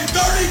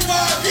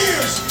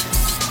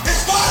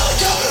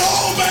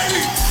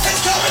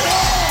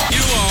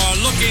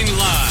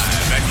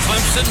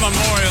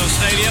Memorial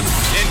Stadium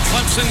in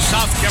Clemson,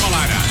 South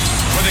Carolina,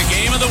 where the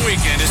game of the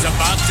weekend is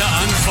about to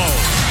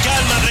unfold.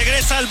 Calma,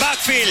 regresa al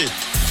backfield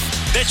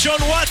de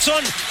John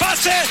Watson.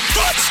 Pase,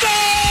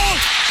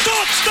 touchdown!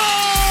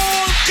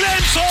 Touchdown!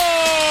 Clemson!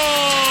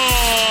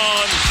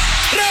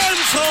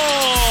 Renfro!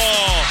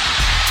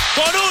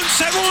 Por un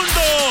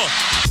segundo!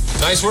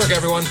 Nice work,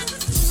 everyone.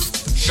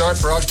 Sharp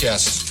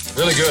broadcast.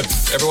 Really good.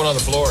 Everyone on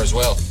the floor as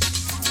well.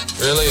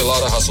 Really a lot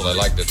of hustle. I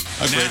liked it.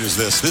 How great is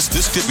this?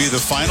 This could be the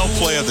final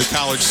play of the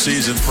college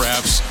season,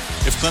 perhaps,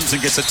 if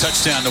Clemson gets a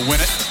touchdown to win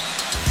it.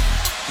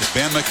 If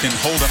Bama can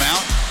hold them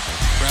out,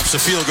 perhaps a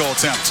field goal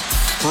attempt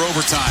for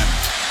overtime.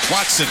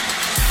 Watson,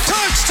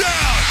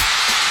 touchdown!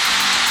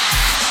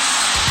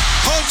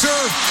 Hunter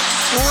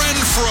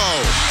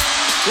Renfro.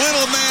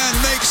 Little man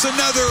makes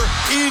another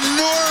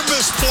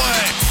enormous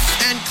play.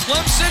 And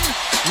Clemson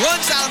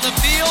runs out on the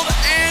field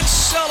and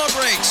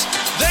celebrates.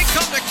 They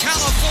come to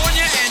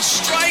California and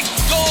strike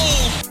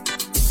gold.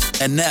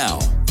 And now,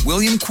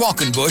 William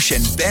Qualkenbush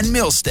and Ben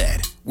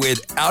Milstead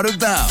with Out of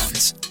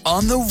Bounds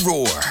on the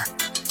Roar.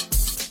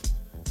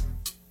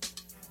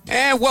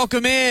 And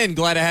welcome in.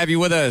 Glad to have you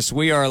with us.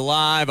 We are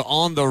live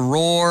on the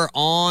Roar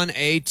on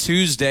a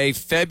Tuesday,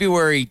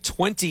 February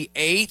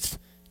 28th.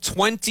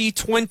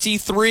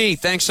 2023.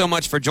 Thanks so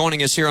much for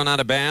joining us here on Out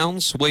of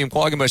Bounds. William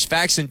Qualkenbush,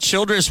 Faxon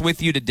Childress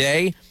with you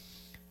today.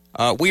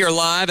 We are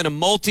live in a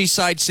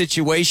multi-site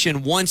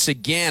situation once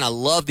again. I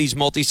love these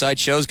multi-site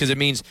shows because it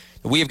means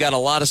that we have got a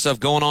lot of stuff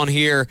going on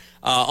here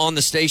on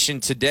the station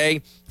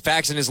today.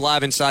 Faxon is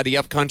live inside the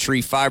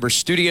Upcountry Fiber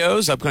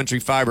studios. Upcountry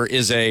Fiber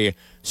is a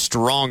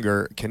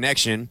stronger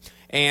connection.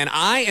 And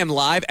I am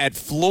live at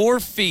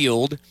Fluor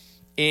Field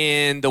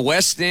in the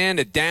West End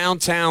at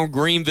downtown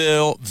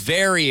Greenville.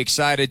 Very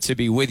excited to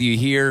be with you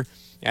here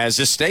as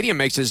this stadium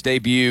makes its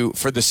debut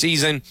for the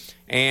season,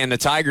 and the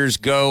Tigers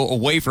go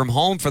away from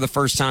home for the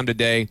first time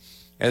today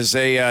as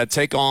they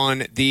take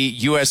on the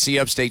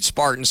USC Upstate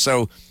Spartans.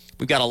 So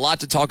we've got a lot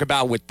to talk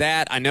about with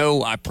that. I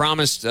know I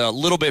promised a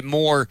little bit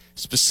more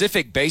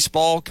specific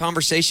baseball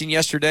conversation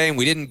yesterday, and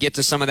we didn't get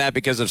to some of that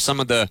because of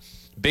some of the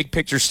big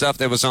picture stuff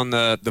that was on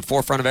the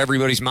forefront of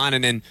everybody's mind.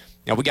 And then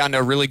we got into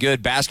a really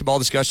good basketball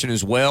discussion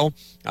as well.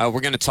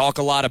 We're going to talk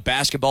a lot of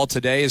basketball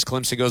today as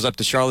Clemson goes up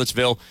to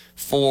Charlottesville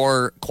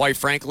for, quite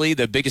frankly,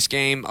 the biggest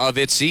game of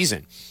its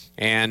season.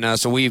 And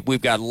so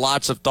we've got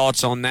lots of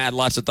thoughts on that,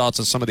 lots of thoughts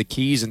on some of the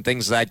keys and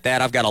things like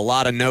that. I've got a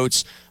lot of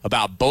notes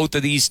about both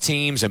of these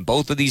teams and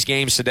both of these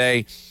games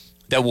today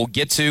that we'll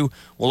get to.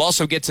 We'll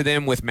also get to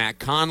them with Matt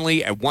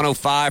Conley at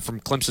 105 from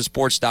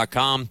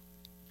ClemsonSports.com.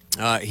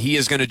 He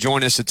is going to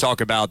join us to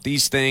talk about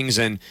these things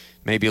and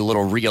maybe a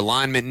little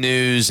realignment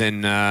news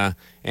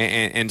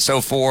and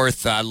so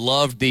forth. I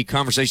loved the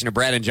conversation that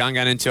Brad and John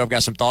got into. I've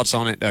got some thoughts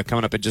on it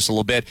coming up in just a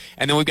little bit.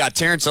 And then we've got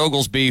Terrence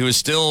Oglesby, who is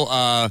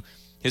still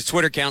his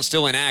Twitter account's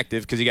still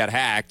inactive because he got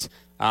hacked.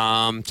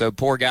 So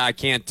poor guy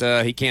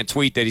he can't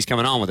tweet that he's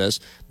coming on with us.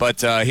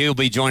 But he'll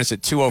be joining us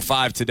at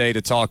 2:05 today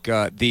to talk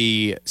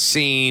the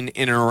scene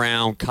in and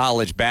around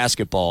college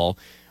basketball.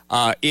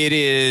 It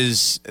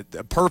is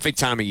a perfect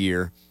time of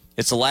year.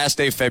 It's the last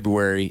day of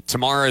February.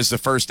 Tomorrow is the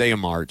first day of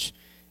March.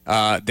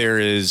 There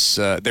is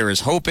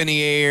hope in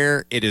the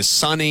air. It is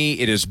sunny.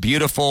 It is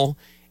beautiful.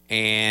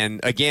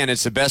 And, again,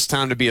 it's the best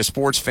time to be a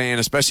sports fan,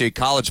 especially a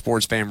college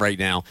sports fan right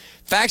now.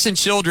 Faxon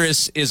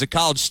Childress is a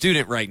college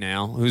student right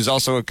now who's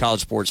also a college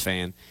sports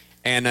fan.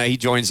 And he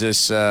joins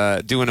us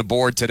doing a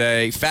board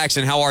today.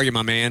 Faxon, how are you,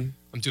 my man?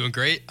 I'm doing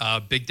great.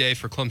 Big day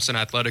for Clemson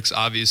athletics,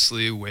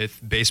 obviously, with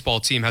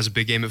baseball team has a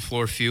big game at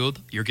Fluor Field.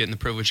 You're getting the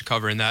privilege of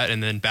covering that.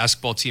 And then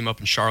basketball team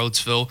up in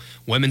Charlottesville.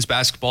 Women's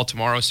basketball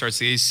tomorrow starts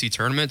the ACC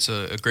tournament. It's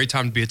a great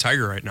time to be a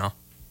Tiger right now.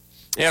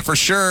 Yeah, for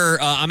sure.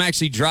 I'm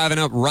actually driving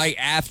up right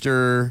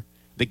after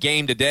the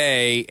game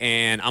today,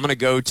 and I'm going to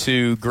go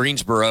to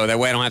Greensboro. That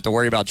way I don't have to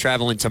worry about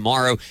traveling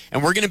tomorrow.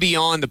 And we're going to be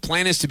on, the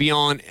plan is to be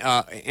on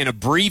an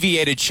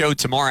abbreviated show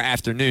tomorrow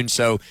afternoon.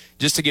 So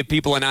just to give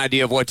people an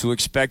idea of what to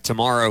expect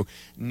tomorrow,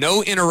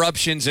 no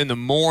interruptions in the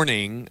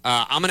morning.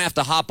 I'm going to have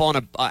to hop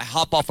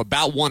off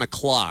about 1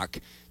 o'clock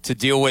to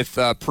deal with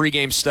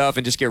pregame stuff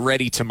and just get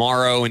ready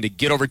tomorrow and to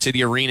get over to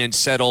the arena and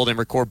settled and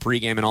record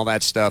pregame and all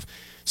that stuff.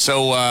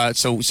 So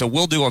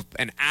we'll do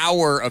an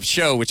hour of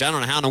show, which I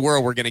don't know how in the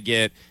world we're going to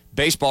get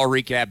baseball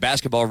recap,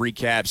 basketball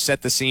recap,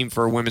 set the scene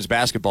for women's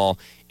basketball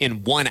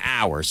in 1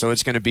 hour. So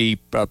it's going to be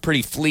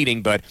pretty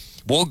fleeting, but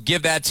we'll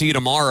give that to you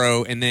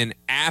tomorrow. And then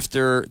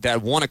after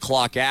that 1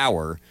 o'clock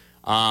hour,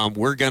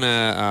 we're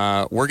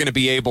gonna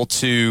be able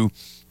to.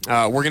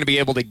 We're going to be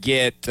able to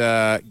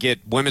get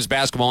women's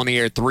basketball in the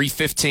air at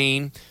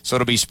 3:15, so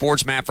it'll be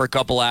Sports Map for a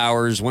couple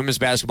hours. Women's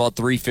basketball at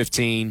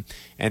 3:15,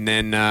 and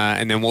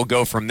then we'll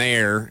go from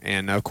there.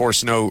 And of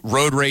course, no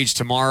road rage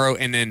tomorrow,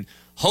 and then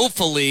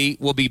hopefully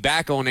we'll be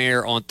back on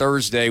air on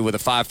Thursday with a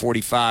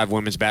 5:45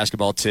 women's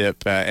basketball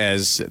tip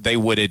as they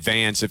would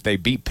advance if they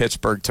beat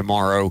Pittsburgh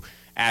tomorrow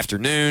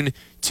afternoon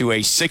to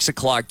a 6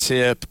 o'clock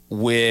tip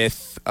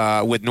with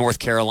North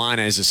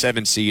Carolina as a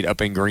 7 seed up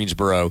in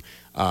Greensboro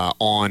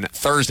on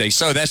Thursday.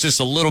 So that's just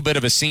a little bit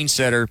of a scene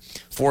setter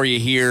for you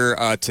here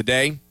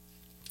today.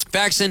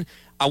 Faxon,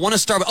 I want to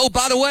start. Oh,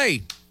 by the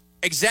way,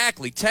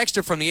 exactly.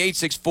 Texter from the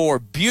 864.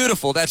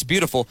 Beautiful. That's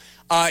beautiful.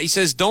 He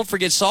says, don't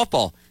forget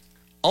softball.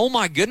 Oh,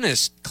 my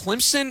goodness.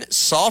 Clemson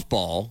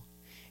softball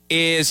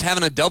is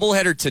having a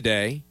doubleheader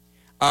today.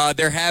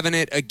 They're having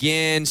it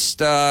against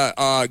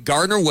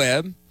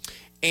Gardner-Webb.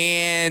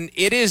 And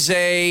it is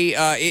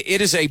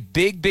a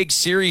big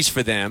series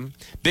for them.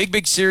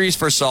 Big series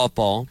for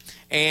softball.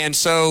 And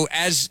so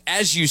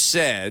as you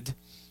said,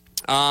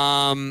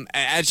 there's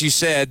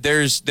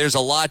a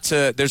lot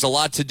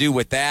to do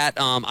with that.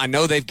 I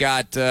know they've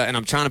got, and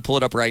I'm trying to pull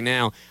it up right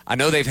now. I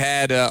know they've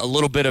had a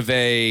little bit of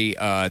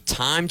a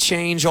time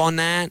change on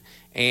that,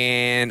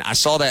 and I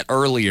saw that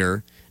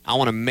earlier. I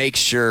want to make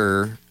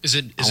sure. Is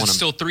it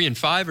still 3 and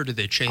 5, or did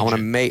they change?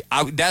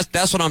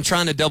 That's what I'm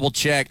trying to double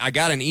check. I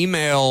got an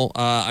email.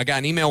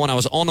 When I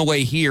was on the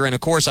way here, and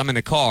of course I'm in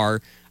the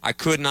car. I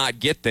could not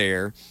get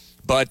there.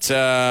 But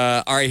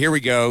all right, here we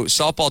go.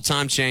 Softball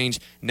time change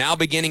now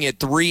beginning at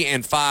 3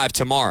 and 5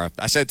 tomorrow.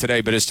 I said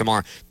today, but it's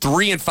tomorrow.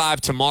 3 and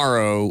 5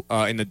 tomorrow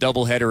in the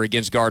doubleheader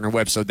against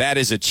Gardner-Webb. So that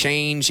is a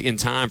change in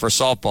time for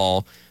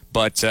softball.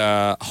 But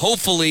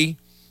hopefully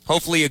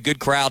a good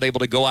crowd able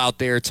to go out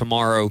there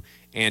tomorrow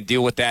and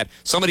deal with that.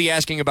 Somebody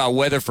asking about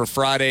weather for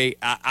Friday.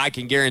 I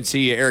can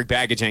guarantee you Eric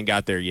Baggage ain't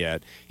got there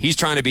yet. He's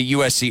trying to be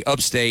USC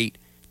Upstate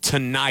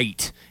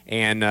tonight,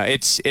 and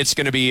it's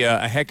going to be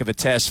a heck of a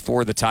test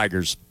for the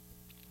Tigers.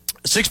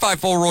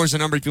 654-ROAR is the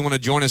number if you want to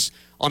join us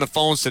on the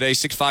phones today,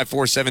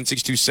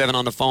 654-7627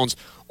 on the phones,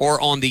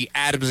 or on the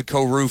Adams &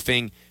 Co.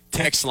 Roofing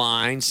text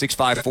line,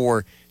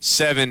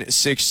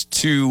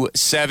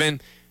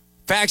 654-7627.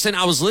 Faxon,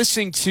 I was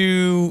listening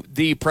to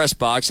the press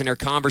box and their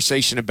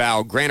conversation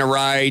about grantor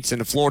rights and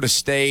the Florida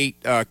State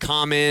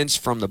comments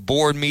from the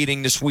board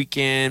meeting this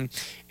weekend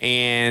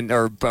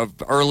or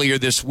earlier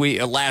this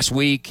week, last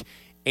week,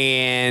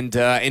 and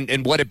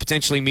what it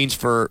potentially means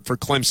for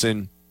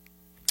Clemson.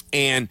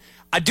 And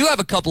I do have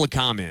a couple of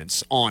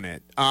comments on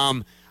it.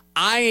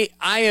 I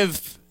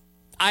have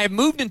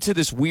moved into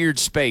this weird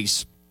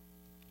space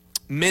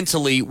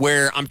mentally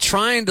where I'm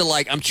trying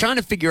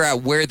to figure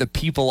out where the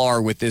people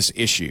are with this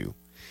issue.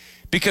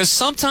 Because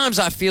sometimes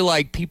I feel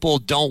like people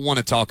don't want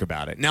to talk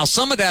about it. Now,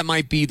 some of that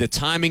might be the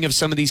timing of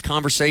some of these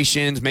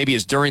conversations. Maybe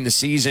it's during the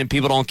season.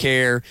 People don't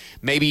care.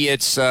 Maybe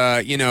it's,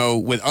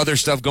 with other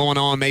stuff going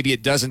on, maybe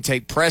it doesn't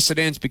take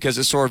precedence because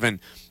it's sort of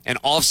an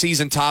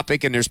off-season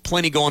topic and there's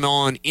plenty going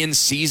on in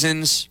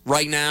seasons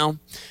right now.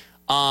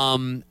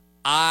 I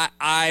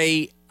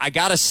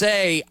got to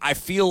say, I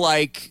feel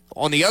like,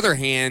 on the other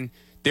hand,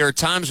 there are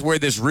times where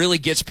this really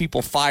gets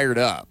people fired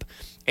up.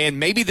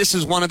 And maybe this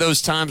is one of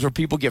those times where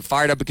people get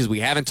fired up because we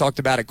haven't talked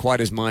about it quite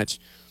as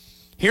much.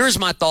 Here's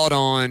my thought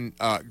on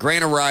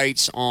grantor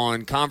rights,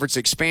 on conference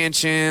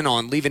expansion,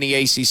 on leaving the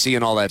ACC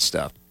and all that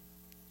stuff.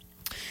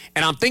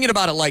 And I'm thinking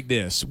about it like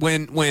this.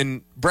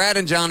 When Brad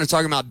and John are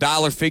talking about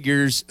dollar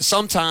figures,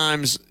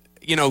 sometimes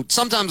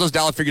those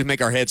dollar figures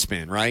make our head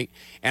spin, right?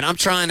 And I'm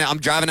driving down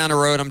the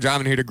road. I'm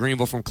driving here to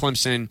Greenville from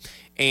Clemson,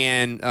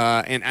 and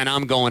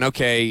I'm going,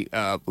 okay,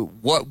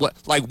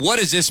 what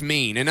does this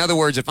mean? In other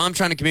words, if I'm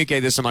trying to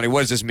communicate this to somebody,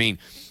 what does this mean?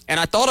 And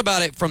I thought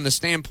about it from the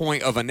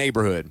standpoint of a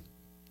neighborhood.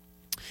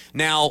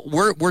 Now,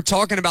 we're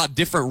talking about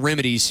different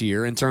remedies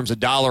here in terms of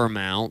dollar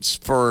amounts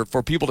for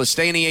people to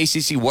stay in the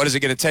ACC. What is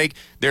it going to take?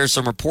 There's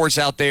some reports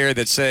out there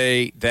that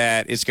say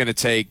that it's going to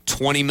take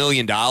 $20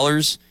 million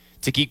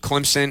to keep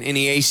Clemson in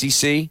the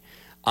ACC.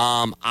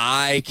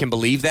 I can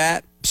believe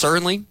that,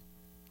 certainly.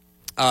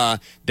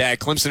 That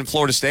Clemson and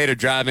Florida State are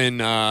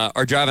driving a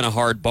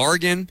hard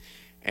bargain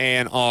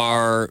and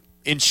are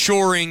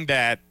ensuring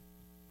that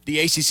the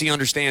ACC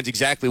understands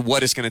exactly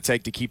what it's going to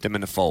take to keep them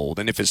in the fold.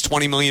 And if it's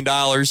 $20 million,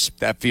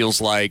 that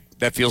feels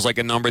like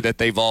a number that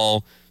they've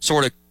all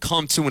sort of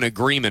come to an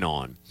agreement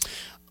on.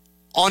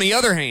 On the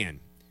other hand,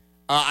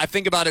 I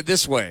think about it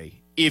this way.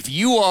 If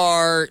you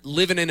are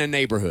living in a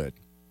neighborhood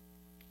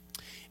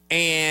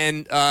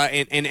and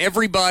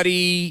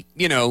everybody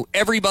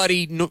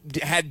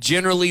had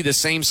generally the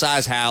same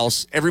size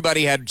house,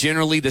 everybody had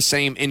generally the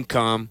same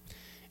income,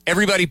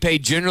 everybody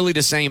paid generally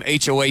the same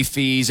HOA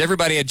fees,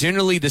 everybody had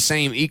generally the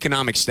same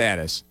economic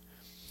status,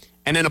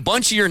 and then a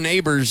bunch of your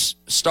neighbors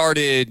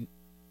started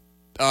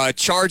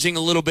charging a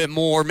little bit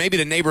more. Maybe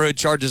the neighborhood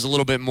charges a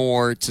little bit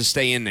more to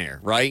stay in there,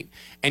 right?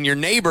 And your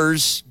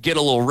neighbors get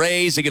a little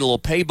raise, they get a little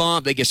pay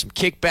bump, they get some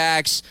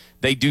kickbacks,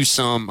 they do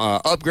some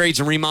upgrades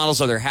and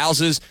remodels of their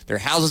houses. Their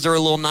houses are a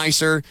little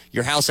nicer.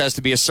 Your house has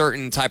to be a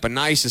certain type of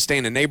nice to stay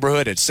in the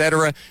neighborhood,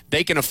 etc.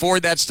 They can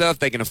afford that stuff.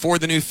 They can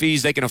afford the new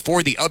fees. They can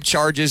afford the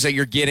upcharges that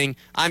you're getting.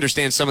 I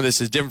understand some of this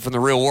is different from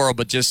the real world,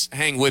 but just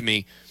hang with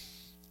me.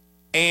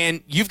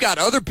 And you've got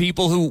other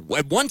people who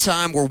at one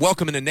time were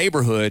welcome in the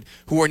neighborhood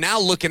who are now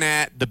looking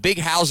at the big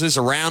houses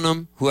around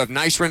them, who have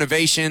nice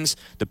renovations,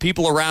 the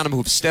people around them who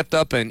have stepped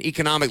up an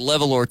economic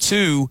level or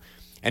two,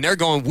 and they're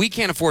going, we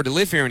can't afford to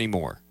live here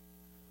anymore.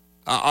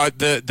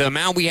 The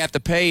amount we have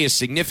to pay is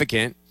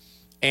significant,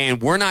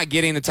 and we're not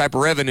getting the type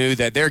of revenue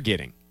that they're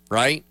getting,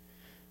 right?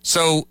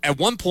 So at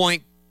one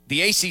point,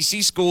 the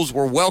ACC schools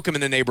were welcome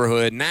in the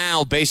neighborhood.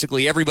 Now,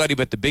 basically, everybody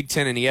but the Big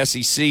Ten and the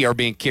SEC are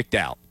being kicked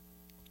out.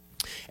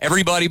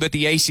 Everybody but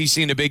the ACC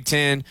and the Big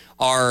Ten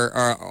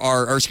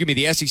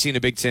the SEC and the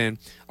Big Ten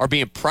are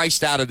being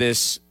priced out of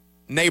this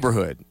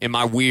neighborhood, in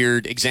my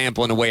weird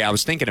example and the way I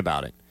was thinking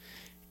about it.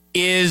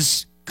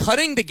 Is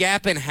cutting the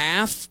gap in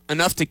half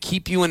enough to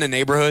keep you in the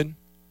neighborhood?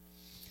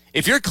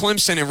 If you're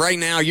Clemson and right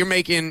now you're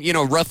making,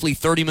 roughly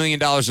 $30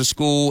 million a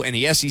school, and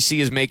the SEC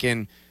is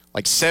making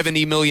like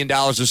 $70 million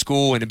a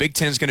school, and the Big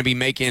Ten is going to be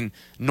making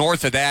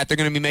north of that. They're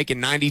going to be making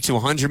 $90 to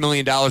 $100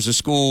 million a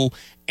school,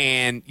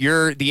 and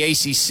you're the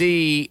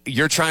ACC,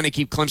 you're trying to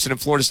keep Clemson and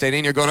Florida State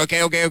in. You're going,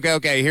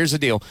 okay, here's the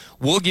deal.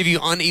 We'll give you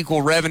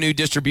unequal revenue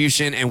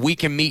distribution, and we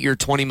can meet your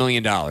 $20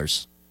 million. All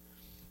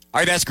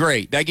right, that's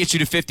great. That gets you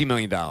to $50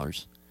 million.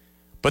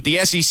 But the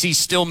SEC's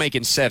still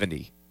making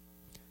 $70.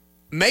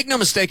 Make no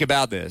mistake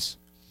about this.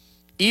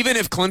 Even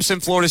if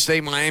Clemson, Florida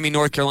State, Miami,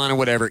 North Carolina,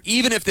 whatever,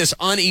 even if this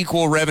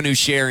unequal revenue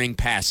sharing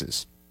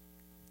passes,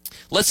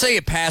 let's say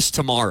it passed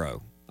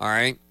tomorrow, all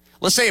right?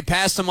 Let's say it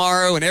passed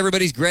tomorrow and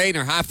everybody's great and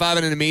they're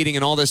high-fiving in a meeting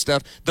and all this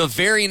stuff. The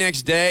very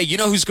next day, you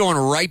know who's going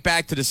right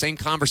back to the same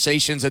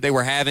conversations that they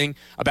were having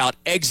about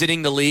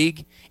exiting the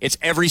league? It's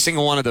every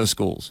single one of those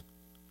schools.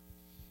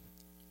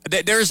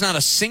 There's not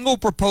a single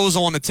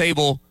proposal on the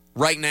table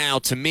right now,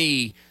 to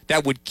me,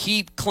 that would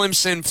keep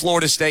Clemson,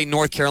 Florida State,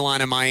 North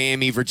Carolina,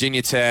 Miami,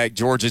 Virginia Tech,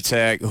 Georgia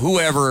Tech,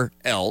 whoever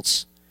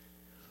else,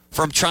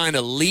 from trying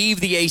to leave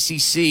the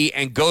ACC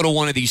and go to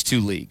one of these two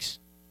leagues.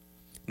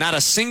 Not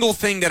a single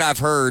thing that I've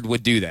heard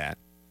would do that.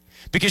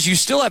 Because you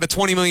still have a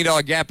 $20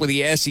 million gap with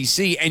the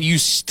SEC, and you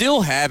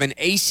still have an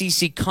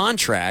ACC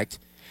contract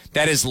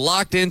that is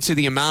locked into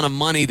the amount of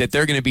money that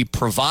they're going to be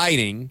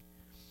providing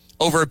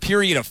over a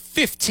period of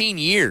 15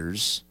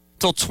 years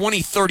till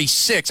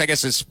 2036. I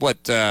guess it's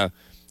what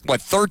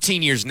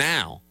 13 years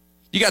now.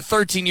 You got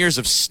 13 years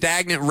of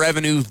stagnant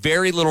revenue,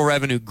 very little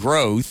revenue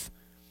growth.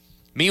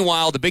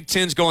 Meanwhile, the Big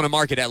Ten's going to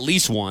market at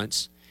least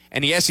once,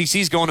 and the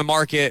SEC's going to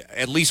market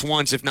at least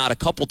once, if not a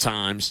couple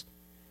times,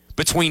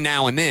 between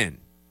now and then.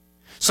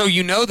 So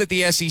you know that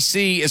the SEC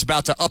is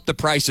about to up the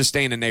price to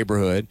stay in the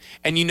neighborhood,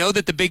 and you know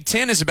that the Big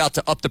Ten is about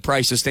to up the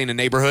price to stay in the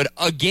neighborhood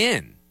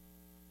again.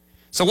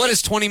 So what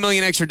is $20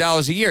 million extra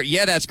dollars a year?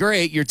 Yeah, that's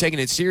great. You're taking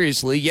it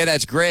seriously. Yeah,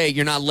 that's great.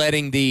 You're not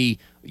letting the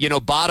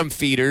bottom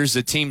feeders,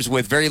 the teams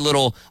with very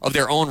little of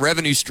their own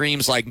revenue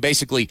streams, like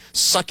basically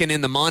sucking in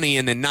the money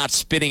and then not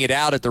spitting it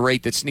out at the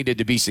rate that's needed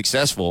to be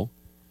successful.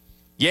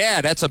 Yeah,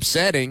 that's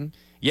upsetting.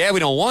 Yeah, we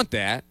don't want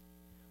that.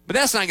 But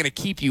that's not going to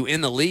keep you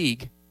in the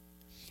league.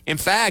 In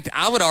fact,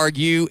 I would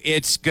argue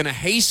it's going to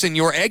hasten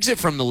your exit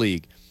from the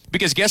league.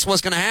 Because guess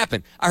what's going to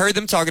happen? I heard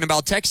them talking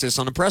about Texas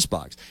on the press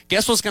box.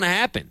 Guess what's going to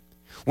happen?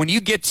 When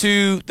you get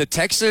to the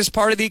Texas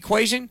part of the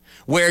equation,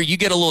 where you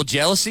get a little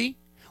jealousy,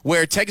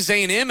 where Texas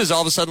A&M is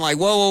all of a sudden like,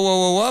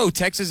 whoa,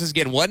 Texas is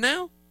getting what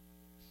now?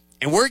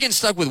 And we're getting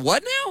stuck with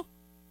what now?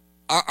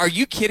 Are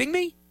you kidding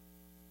me?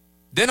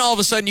 Then all of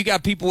a sudden you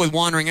got people with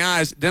wandering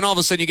eyes. Then all of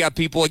a sudden you got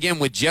people, again,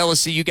 with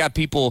jealousy. You got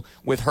people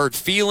with hurt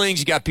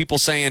feelings. You got people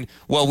saying,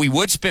 well, we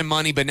would spend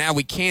money, but now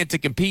we can't to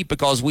compete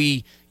because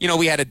we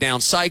had a down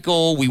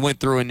cycle. We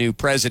went through a new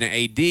president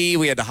AD.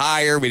 We had to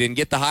hire. We didn't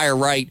get the hire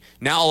right.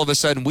 Now all of a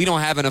sudden we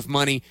don't have enough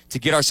money to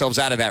get ourselves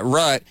out of that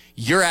rut.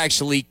 You're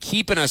actually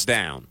keeping us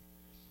down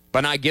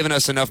by not giving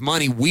us enough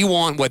money. We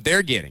want what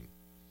they're getting.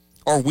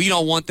 Or we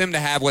don't want them to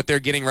have what they're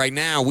getting right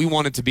now. We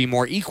want it to be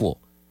more equal.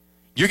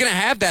 You're going to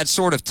have that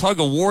sort of tug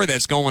of war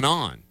that's going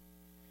on.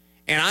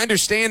 And I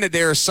understand that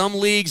there are some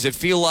leagues that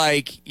feel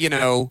like,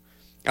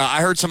 I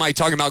heard somebody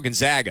talking about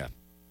Gonzaga.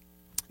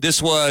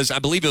 This was, I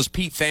believe it was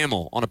Pete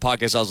Thamel on a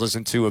podcast I was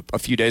listening to a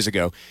few days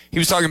ago. He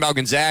was talking about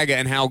Gonzaga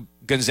and how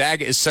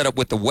Gonzaga is set up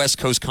with the West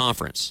Coast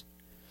Conference.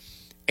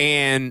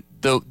 And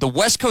the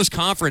West Coast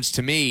Conference,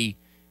 to me,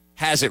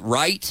 has it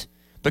right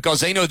because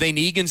they know they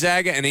need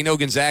Gonzaga and they know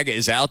Gonzaga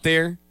is out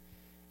there.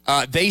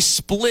 They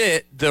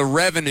split the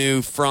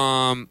revenue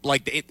from,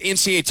 like, the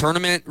NCAA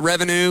tournament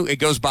revenue. It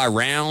goes by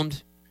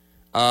round.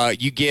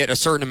 You get a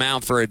certain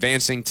amount for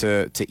advancing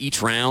to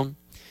each round.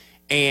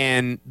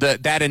 And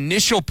that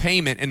initial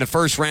payment in the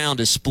first round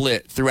is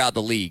split throughout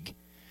the league.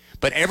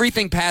 But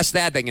everything past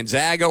that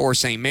Gonzaga or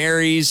St.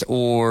 Mary's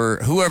or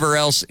whoever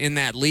else in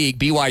that league,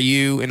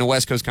 BYU in the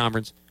West Coast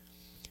Conference,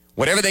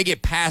 whatever they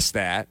get past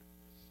that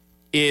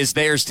is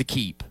theirs to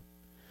keep.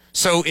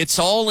 So it's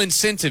all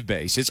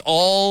incentive-based. It's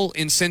all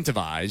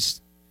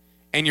incentivized,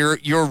 and you're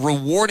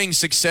rewarding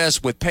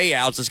success with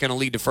payouts that's going to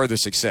lead to further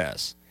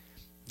success.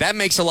 That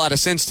makes a lot of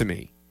sense to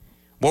me.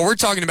 What we're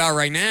talking about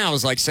right now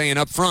is like saying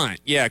up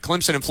front, yeah,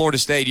 Clemson and Florida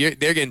State,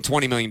 they're getting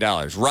 $20 million.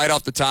 Right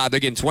off the top, they're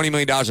getting $20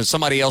 million, and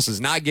somebody else is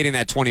not getting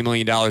that $20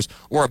 million,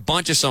 or a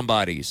bunch of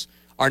somebodies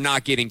are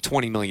not getting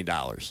 $20 million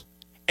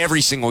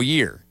every single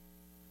year.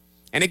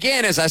 And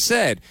again, as I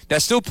said,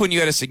 that's still putting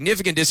you at a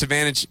significant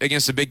disadvantage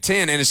against the Big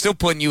Ten, and it's still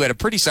putting you at a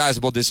pretty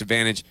sizable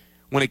disadvantage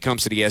when it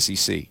comes to the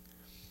SEC.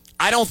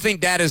 I don't think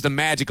that is the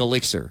magic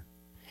elixir.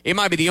 It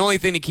might be the only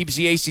thing that keeps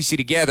the ACC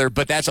together,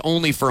 but that's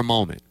only for a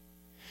moment.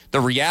 The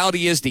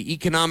reality is the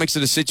economics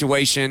of the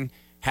situation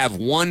have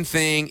one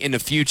thing in the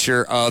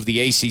future of the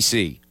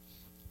ACC.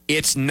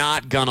 It's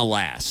not going to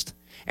last.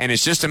 And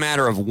it's just a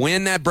matter of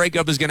when that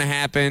breakup is going to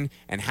happen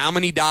and how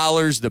many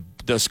dollars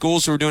the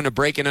schools who are doing the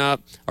breaking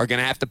up are going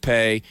to have to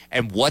pay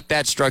and what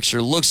that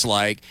structure looks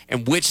like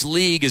and which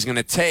league is going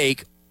to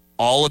take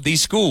all of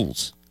these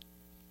schools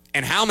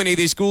and how many of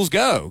these schools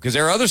go. Because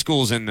there are other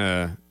schools in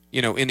the,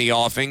 in the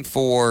offing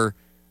for,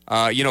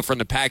 from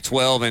the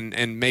Pac-12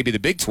 and maybe the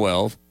Big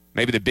 12,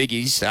 maybe the Big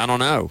East, I don't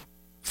know,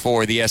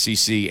 for the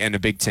SEC and the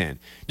Big 10.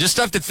 Just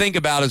stuff to think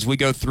about as we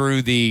go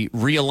through the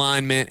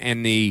realignment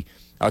and the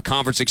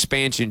conference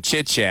expansion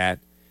chit-chat,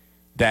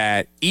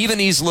 that even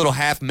these little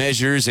half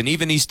measures and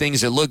even these things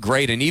that look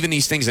great and even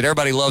these things that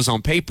everybody loves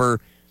on paper,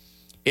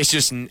 it's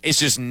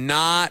just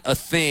not a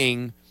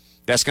thing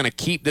that's going to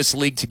keep this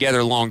league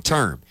together long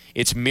term.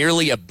 It's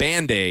merely a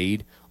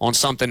Band-Aid on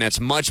something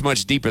that's much,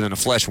 much deeper than a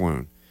flesh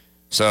wound.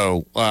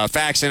 So,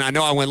 Faxon, I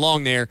know I went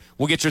long there.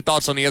 We'll get your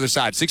thoughts on the other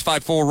side.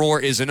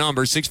 654-ROAR is the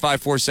number,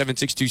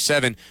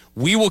 654-7627.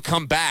 We will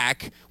come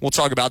back. We'll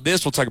talk about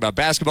this. We'll talk about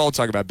basketball. We'll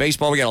talk about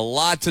baseball. We got a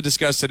lot to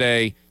discuss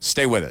today.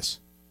 Stay with us.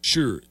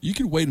 Sure, you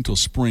could wait until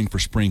spring for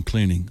spring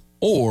cleaning,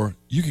 or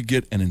you could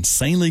get an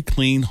insanely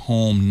clean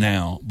home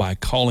now by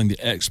calling the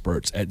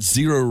experts at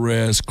Zero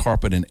Res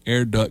Carpet and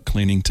Air Duct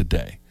Cleaning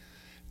today.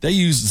 They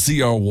use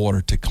ZR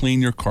water to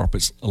clean your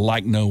carpets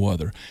like no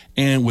other.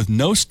 And with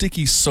no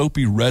sticky,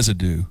 soapy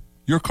residue,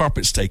 your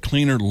carpets stay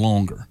cleaner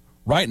longer.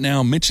 Right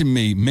now, mention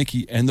me,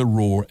 Mickey, and the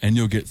Roar, and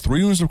you'll get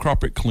 3 rooms of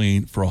carpet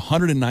clean for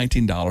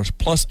 $119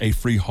 plus a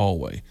free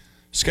hallway.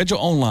 Schedule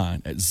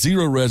online at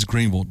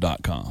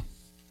ZeroResGreenville.com.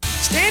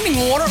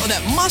 Standing water or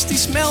that musty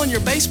smell in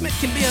your basement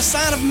can be a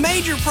sign of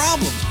major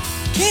problems.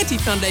 Canty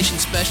Foundation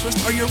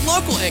Specialists are your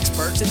local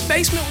experts in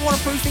basement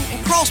waterproofing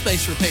and crawl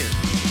space repair.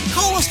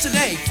 Call us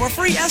today for a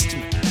free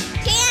estimate.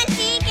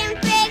 Canty can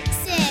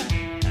fix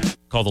it.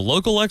 Call the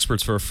local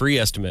experts for a free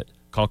estimate.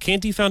 Call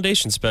Canty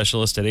Foundation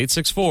Specialist at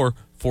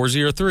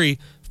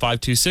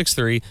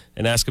 864-403-5263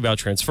 and ask about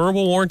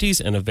transferable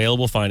warranties and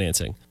available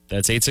financing.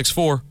 That's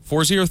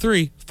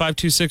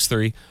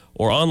 864-403-5263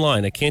 or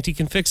online at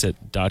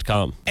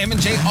cantycanfixit.com.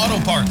 M&J Auto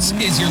Parts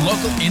is your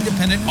local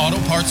independent auto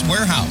parts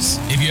warehouse.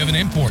 If you have an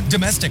import,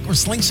 domestic, or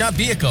slingshot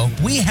vehicle,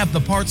 we have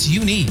the parts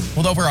you need.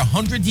 With over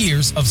 100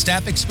 years of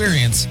staff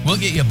experience, we'll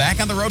get you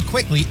back on the road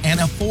quickly and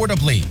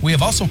affordably. We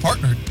have also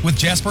partnered with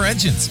Jasper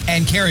Engines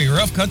and carry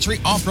rough country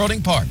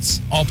off-roading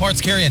parts. All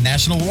parts carry a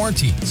national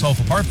warranty, so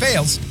if a part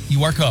fails,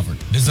 you are covered.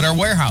 Visit our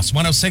warehouse,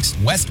 106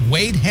 West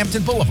Wade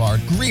Hampton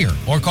Boulevard, Greer,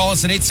 or call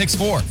us at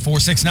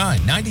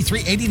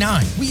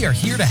 864-469-9389. We are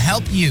here to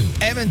help you.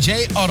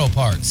 M&J Auto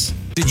Parts.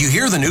 Did you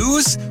hear the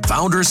news?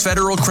 Founders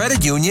Federal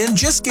Credit Union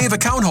just gave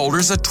account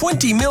holders a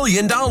 $20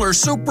 million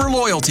super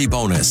loyalty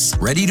bonus.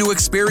 Ready to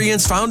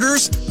experience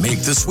Founders? Make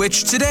the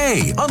switch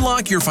today.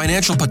 Unlock your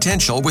financial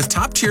potential with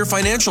top-tier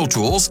financial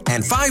tools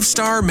and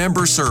 5-star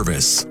member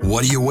service.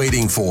 What are you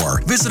waiting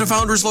for? Visit a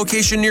Founders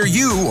location near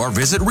you or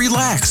visit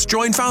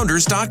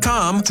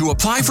RelaxJoinFounders.com to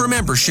apply for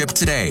membership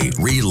today.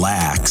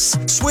 Relax.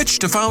 Switch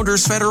to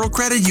Founders Federal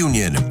Credit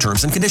Union.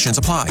 Terms and conditions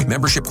apply.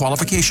 Membership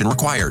qualification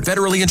required.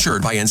 Federally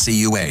insured by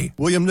NCUA.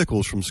 William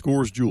Nichols from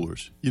Scores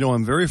Jewelers. You know,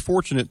 I'm very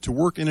fortunate to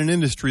work in an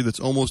industry that's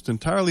almost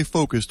entirely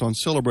focused on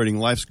celebrating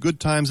life's good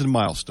times and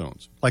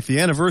milestones. Like the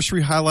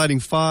anniversary highlighting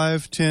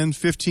 5, 10,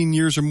 15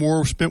 years or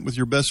more spent with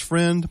your best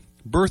friend,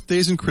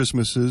 birthdays and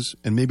Christmases,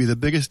 and maybe the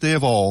biggest day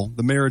of all,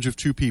 the marriage of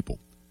two people.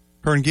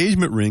 Her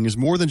engagement ring is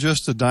more than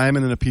just a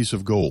diamond and a piece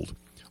of gold.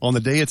 On the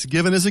day it's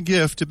given as a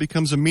gift, it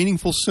becomes a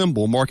meaningful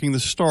symbol marking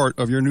the start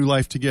of your new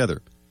life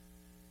together.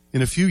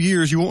 In a few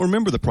years, you won't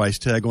remember the price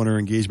tag on her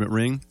engagement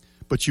ring,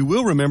 but you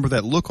will remember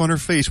that look on her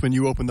face when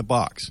you open the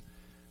box.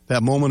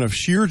 That moment of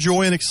sheer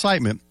joy and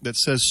excitement that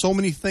says so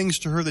many things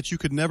to her that you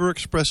could never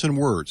express in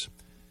words.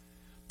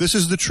 This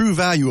is the true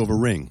value of a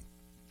ring.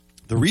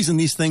 The reason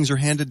these things are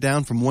handed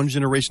down from one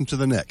generation to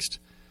the next.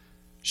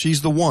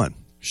 She's the one.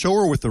 Show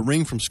her with the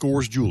ring from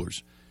Scores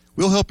Jewelers.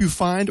 We'll help you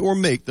find or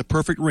make the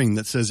perfect ring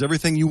that says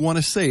everything you want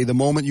to say the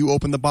moment you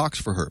open the box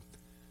for her.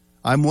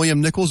 I'm William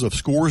Nichols of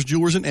Scores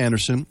Jewelers in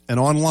Anderson and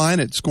online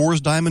at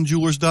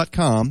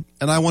scoresdiamondjewelers.com,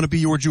 and I want to be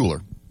your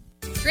jeweler.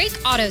 Drake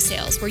Auto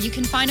Sales, where you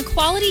can find a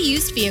quality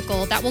used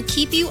vehicle that will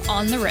keep you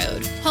on the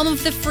road. Home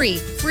of the free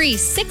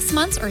 6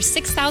 months or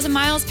 6,000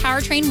 miles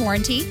powertrain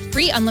warranty,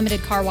 free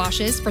unlimited car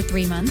washes for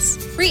 3 months,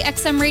 free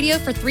XM radio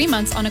for 3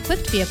 months on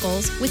equipped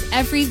vehicles with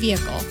every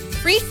vehicle.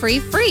 Free.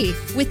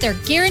 With their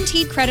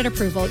guaranteed credit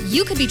approval,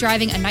 you could be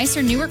driving a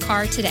nicer, newer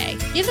car today.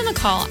 Give them a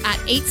call at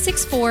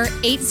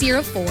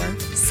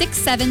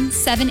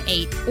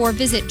 864-804-6778 or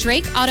visit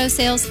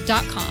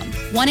DrakeAutoSales.com,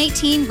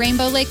 118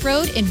 Rainbow Lake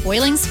Road in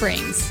Boiling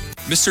Springs.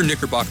 Mr.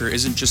 Knickerbocker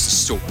isn't just a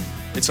store,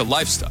 it's a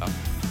lifestyle.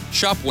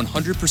 Shop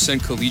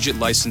 100% collegiate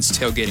licensed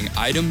tailgating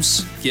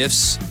items,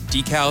 gifts,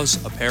 decals,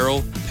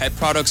 apparel, pet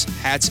products,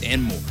 hats,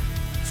 and more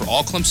for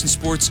all Clemson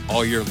sports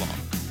all year long.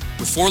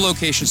 With 4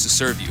 locations to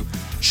serve you,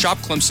 shop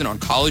Clemson on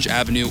College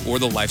Avenue or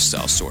the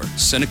Lifestyle Store,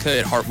 Seneca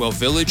at Hartwell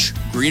Village,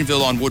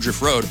 Greenville on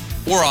Woodruff Road,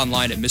 or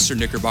online at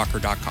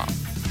MrKnickerbocker.com.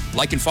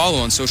 Like and follow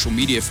on social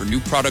media for new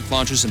product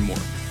launches and more.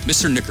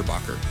 Mr.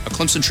 Knickerbocker, a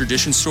Clemson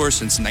tradition store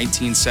since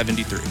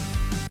 1973.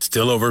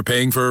 Still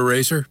overpaying for a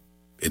razor?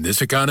 In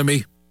this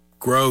economy?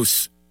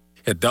 Gross.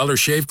 At Dollar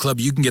Shave Club,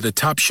 you can get a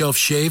top shelf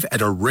shave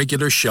at a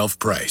regular shelf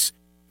price.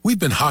 We've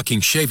been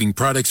hawking shaving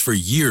products for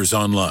years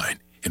online,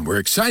 and we're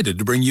excited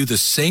to bring you the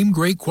same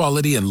great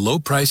quality and low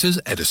prices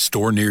at a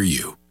store near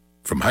you.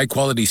 From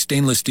high-quality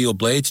stainless steel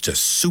blades to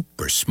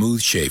super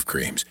smooth shave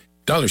creams,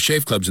 Dollar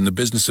Shave Club's in the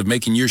business of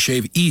making your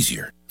shave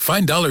easier.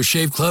 Find Dollar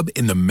Shave Club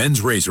in the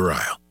men's razor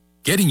aisle.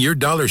 Getting your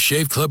Dollar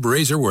Shave Club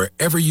razor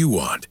wherever you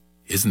want.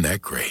 Isn't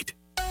that great?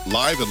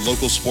 Live and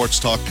local sports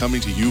talk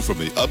coming to you from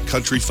the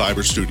Upcountry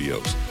Fiber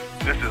Studios.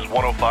 This is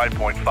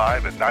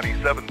 105.5 and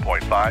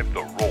 97.5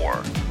 The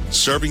Roar.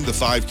 Serving the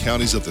 5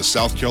 counties of the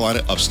South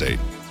Carolina upstate.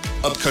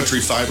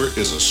 Upcountry Fiber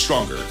is a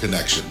stronger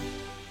connection.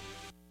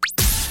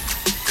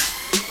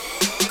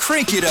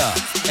 Crank it up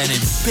and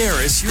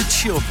embarrass your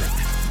children.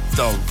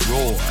 The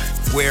Roar,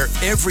 where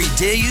every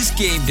day is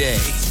game day.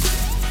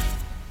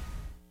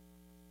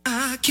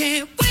 I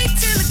can't wait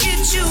till I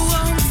get you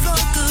on the floor,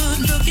 good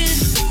looking.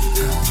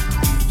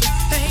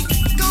 Hey,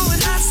 going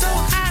hot, so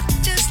hot,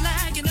 just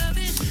like an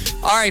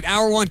oven. All right,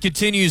 hour one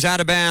continues. Out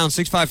of bounds.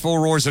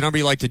 654 Roar is the number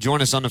you like to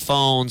join us on the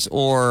phones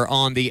or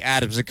on the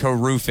Adams & Co.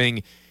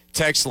 Roofing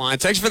text line.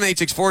 Text from the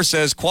 864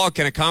 says, Qual,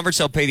 can a conference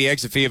help pay the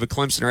exit fee of a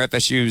Clemson or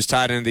FSU who's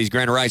tied into these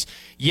grant of rights?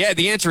 Yeah,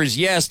 the answer is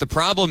yes. The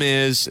problem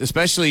is,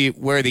 especially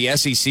where the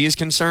SEC is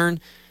concerned,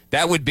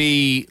 that would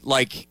be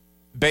like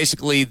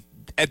basically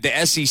at the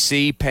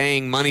SEC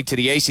paying money to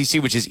the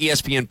ACC, which is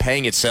ESPN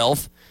paying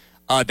itself.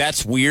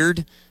 That's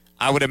weird.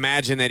 I would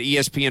imagine that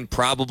ESPN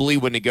probably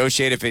would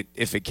negotiate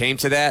if it came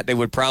to that. They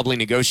would probably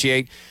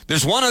negotiate.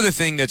 There's one other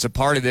thing that's a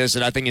part of this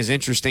that I think is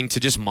interesting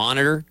to just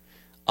monitor.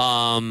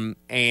 And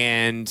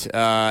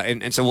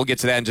so we'll get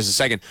to that in just a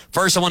second.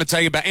 First, I want to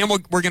tell you about, and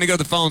we're going to go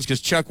to the phones because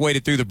Chuck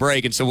waited through the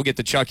break, and so we'll get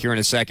to Chuck here in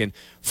a second.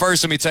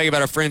 First, let me tell you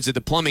about our friends at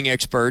the Plumbing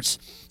Experts.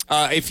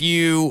 If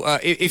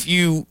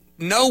you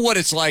know what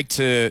it's like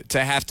to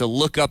have to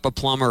look up a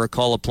plumber or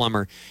call a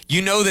plumber,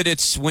 you know that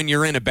it's when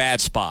you're in a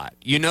bad spot.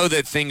 You know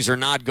that things are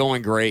not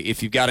going great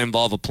if you've got to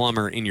involve a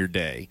plumber in your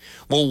day.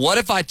 Well, what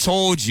if I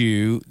told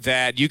you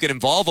that you could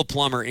involve a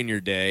plumber in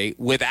your day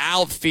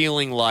without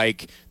feeling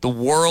like the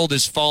world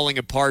is falling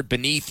apart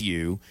beneath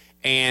you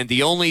and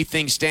the only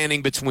thing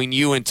standing between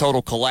you and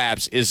total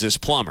collapse is this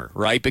plumber,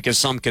 right? Because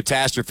some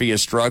catastrophe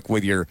has struck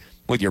with your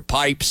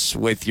pipes,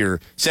 with your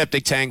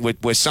septic tank,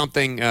 with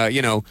something, a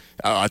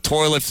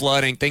toilet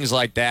flooding, things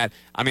like that.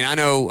 I mean, I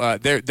know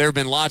there have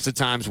been lots of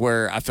times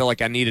where I feel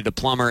like I needed a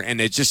plumber, and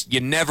it's just you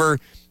never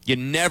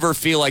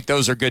feel like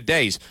those are good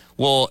days.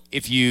 Well,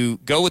 if you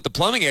go with the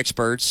plumbing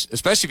experts,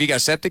 especially if you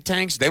got septic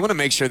tanks, they want to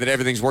make sure that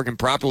everything's working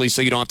properly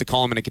so you don't have to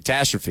call them in a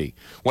catastrophe.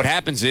 What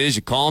happens is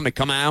you call them, they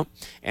come out,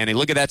 and they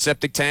look at that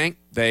septic tank.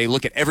 They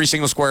look at every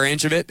single square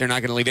inch of it. They're not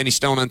going to leave any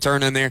stone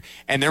unturned in there.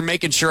 And they're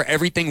making sure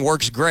everything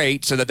works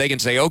great so that they can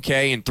say,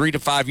 okay, in 3 to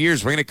 5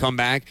 years, we're going to come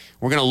back.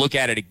 We're going to look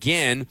at it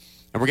again,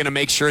 and we're going to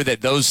make sure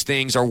that those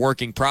things are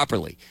working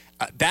properly.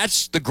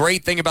 That's the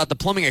great thing about the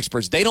plumbing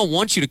experts. They don't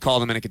want you to call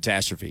them in a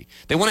catastrophe.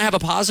 They want to have a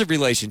positive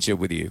relationship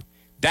with you.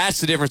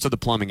 That's the difference of the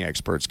plumbing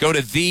experts. Go to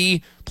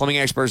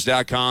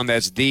theplumbingexperts.com.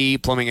 That's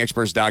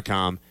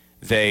theplumbingexperts.com.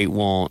 They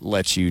won't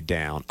let you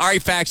down. All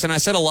right, Fax, and I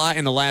said a lot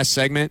in the last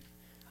segment.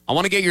 I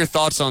want to get your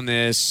thoughts on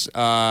this.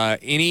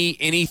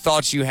 Any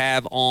thoughts you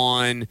have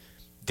on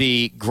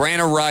the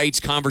grant of rights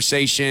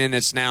conversation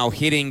that's now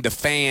hitting the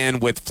fan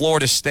with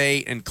Florida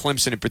State and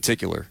Clemson in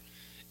particular?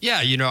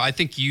 Yeah, I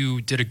think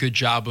you did a good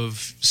job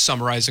of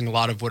summarizing a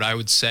lot of what I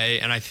would say,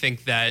 and I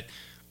think that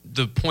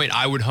the point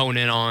I would hone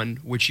in on,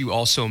 which you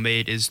also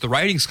made, is the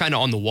writing's kind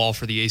of on the wall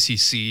for the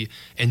ACC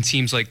and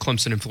teams like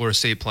Clemson and Florida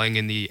State playing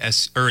in the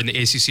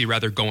ACC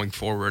rather going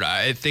forward.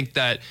 I think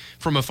that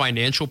from a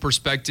financial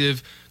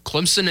perspective,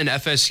 Clemson and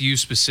FSU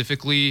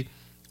specifically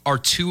are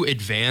too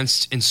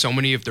advanced in so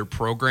many of their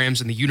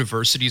programs, and the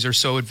universities are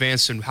so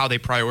advanced in how they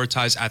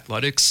prioritize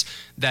athletics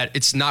that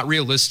it's not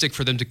realistic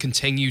for them to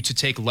continue to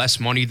take less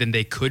money than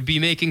they could be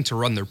making to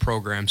run their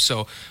program.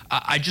 So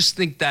I just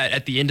think that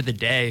at the end of the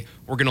day,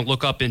 we're going to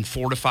look up in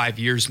 4 to 5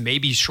 years,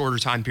 maybe shorter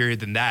time period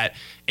than that,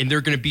 and there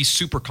are going to be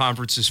super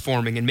conferences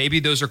forming. And maybe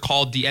those are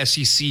called the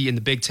SEC and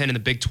the Big Ten and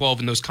the Big 12,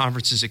 and those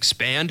conferences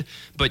expand.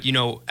 But,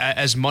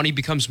 as money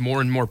becomes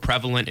more and more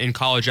prevalent in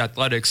college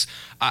athletics,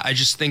 I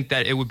just think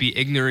that it would be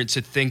ignorant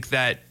to think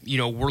that,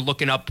 we're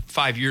looking up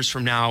 5 years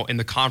from now and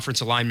the conference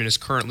alignment is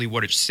currently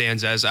what it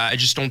stands as. I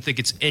just don't think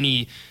it's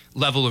any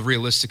level of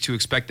realistic to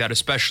expect that,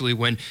 especially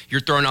when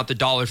you're throwing out the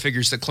dollar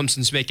figures that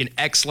Clemson's making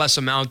X less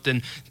amount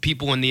than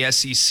people in the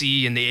SEC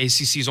and the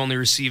ACC is only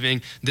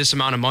receiving this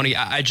amount of money.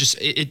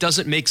 It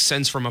doesn't make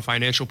sense from a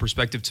financial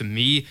perspective to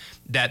me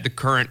that the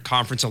current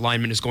conference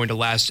alignment is going to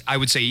last, I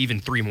would say, even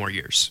 3 more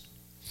years.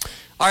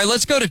 All right,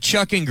 let's go to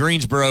Chuck in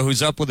Greensboro,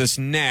 who's up with us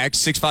next.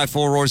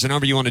 654 Roar is the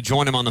number. You want to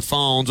join him on the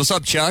phones. What's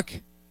up, Chuck?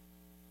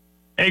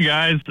 Hey,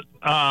 guys.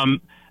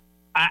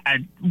 I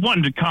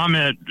wanted to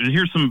comment.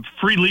 Here's some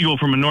free legal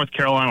from a North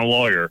Carolina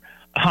lawyer.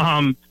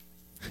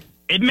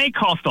 it may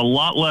cost a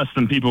lot less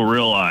than people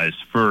realize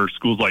for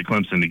schools like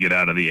Clemson to get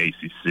out of the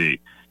ACC.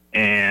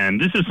 And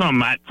this is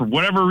something for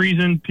whatever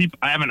reason,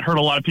 I haven't heard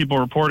a lot of people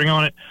reporting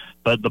on it,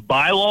 but the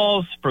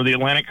bylaws for the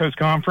Atlantic Coast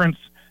Conference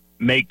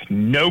make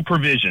no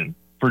provision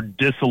for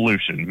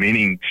dissolution,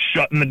 meaning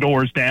shutting the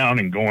doors down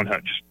and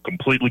just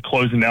completely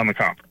closing down the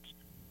conference.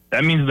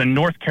 That means the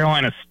North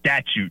Carolina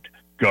statute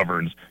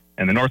governs,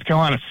 and the North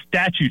Carolina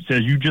statute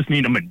says you just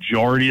need a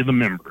majority of the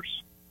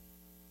members.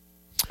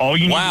 All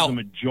you need is a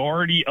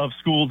majority of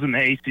schools in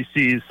the ACC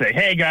to say,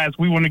 hey, guys,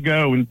 we want to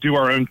go and do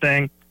our own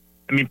thing.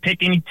 I mean,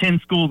 pick any 10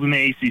 schools in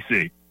the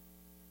ACC.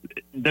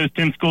 Those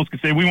 10 schools could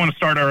say, we want to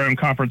start our own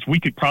conference. We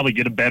could probably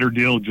get a better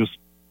deal just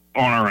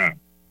on our own.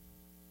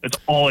 That's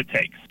all it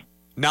takes.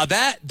 Now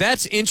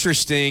that's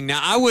interesting.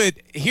 Now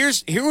here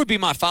would be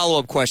my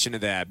follow-up question to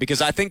that,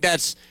 because I think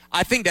that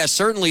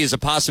certainly is a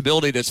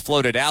possibility that's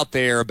floated out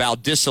there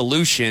about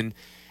dissolution.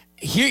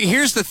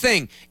 Here's the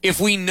thing.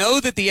 If we know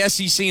that the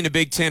SEC and the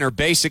Big Ten are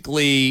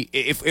basically,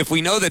 if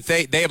we know that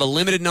they have a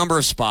limited number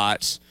of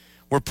spots,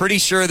 we're pretty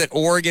sure that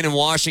Oregon and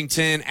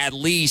Washington at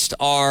least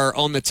are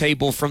on the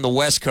table from the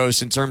West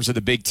Coast in terms of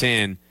the Big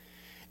Ten.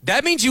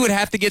 That means you would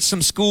have to get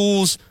some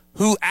schools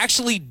who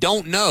actually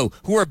don't know,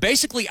 who are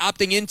basically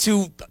opting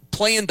into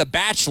playing The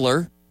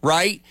Bachelor,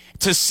 right,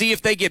 to see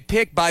if they get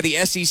picked by the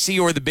SEC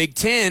or the Big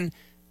Ten.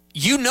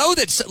 You know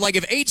that, like,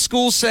 if 8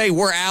 schools say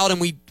we're out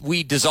and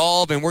we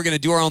dissolve and we're going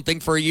to do our own thing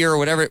for a year or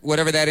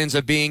whatever that ends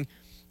up being,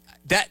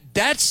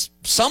 that's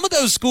some of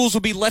those schools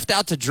will be left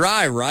out to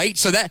dry, right?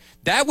 So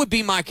that would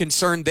be my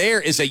concern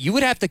there, is that you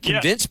would have to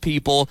convince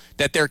people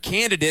that they're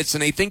candidates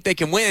and they think they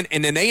can win,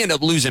 and then they end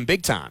up losing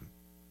big time.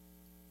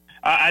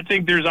 I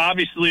think there's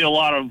obviously a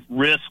lot of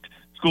risk.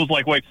 Schools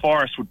like Wake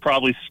Forest would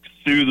probably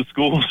sue the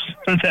schools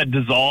that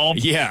dissolve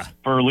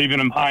for leaving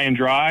them high and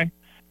dry.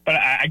 But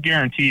I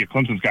guarantee you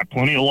Clemson's got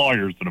plenty of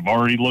lawyers that have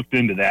already looked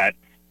into that,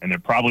 and they're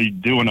probably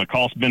doing a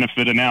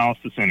cost-benefit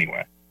analysis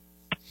anyway.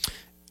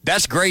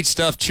 That's great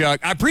stuff, Chuck.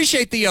 I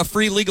appreciate the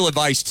free legal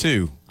advice,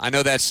 too. I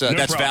know that's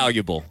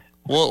valuable.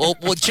 Well,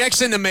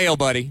 check's in the mail,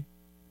 buddy.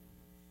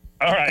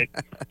 All right.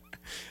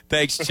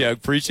 Thanks, Chuck.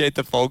 Appreciate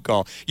the phone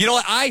call. You know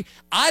what? I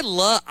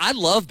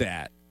love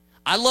that.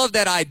 I love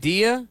that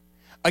idea.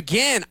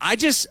 Again,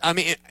 it's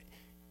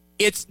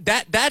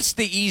that's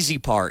the easy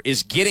part,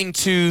 is getting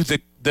to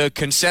the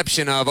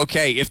conception of,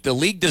 okay, if the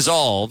league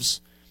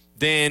dissolves,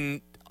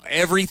 then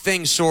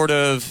everything sort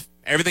of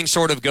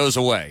goes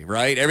away,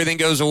 right? Everything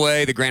goes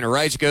away, the grant of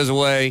rights goes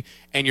away,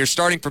 and you're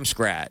starting from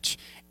scratch.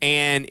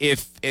 And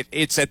if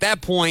it's at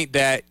that point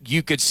that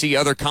you could see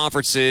other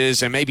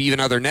conferences and maybe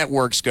even other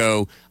networks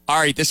go, all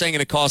right, this ain't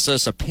going to cost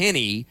us a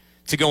penny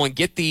to go and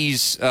get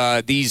these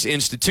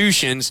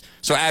institutions.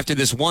 So after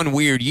this one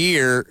weird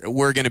year,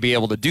 we're going to be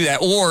able to do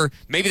that. Or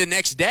maybe the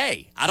next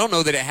day. I don't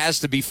know that it has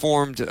to be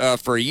formed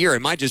for a year.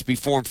 It might just be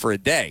formed for a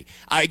day.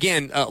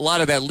 Again, a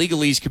lot of that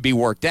legalese could be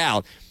worked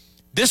out.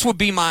 This would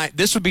be my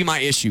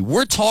issue.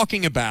 We're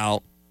talking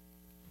about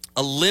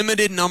a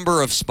limited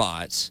number of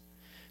spots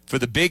for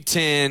the Big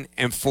Ten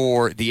and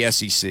for the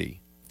SEC.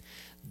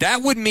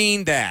 That would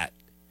mean that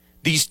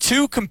these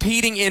two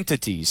competing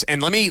entities,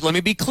 and let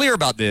me be clear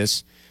about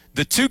this,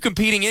 the two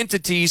competing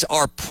entities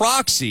are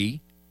proxy.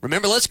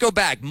 Remember, let's go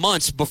back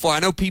months before. I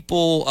know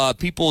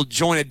people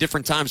join at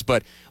different times,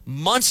 but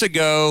months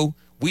ago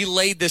we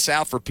laid this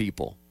out for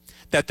people,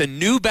 that the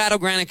new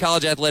battleground in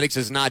college athletics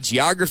is not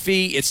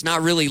geography, it's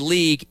not really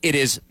league, it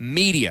is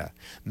media.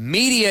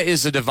 Media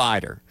is the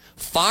divider.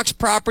 Fox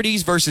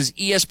properties versus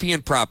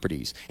ESPN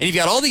properties. And you've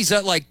got all these,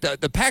 like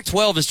the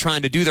Pac-12 is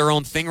trying to do their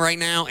own thing right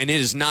now, and it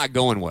is not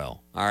going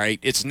well. All right?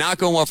 It's not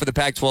going well for the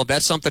Pac-12.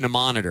 That's something to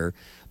monitor.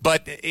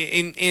 But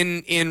in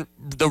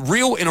a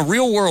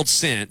real world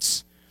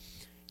sense,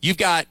 you've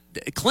got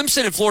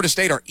Clemson and Florida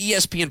State are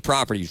ESPN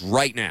properties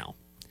right now.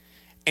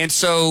 And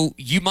so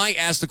you might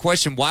ask the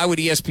question, why would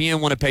ESPN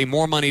want to pay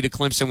more money to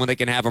Clemson when they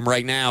can have them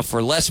right now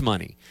for less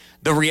money?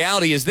 The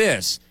reality is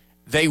this: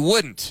 they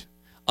wouldn't,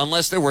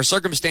 unless there were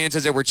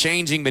circumstances that were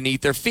changing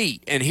beneath their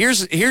feet. And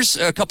here's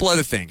a couple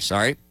other things, all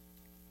right?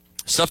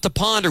 Stuff to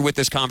ponder with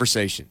this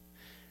conversation.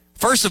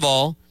 First of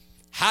all,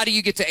 how do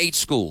you get to 8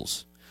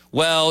 schools?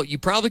 Well, you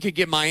probably could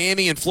get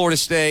Miami and Florida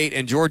State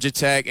and Georgia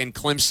Tech and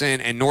Clemson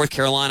and North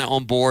Carolina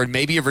on board,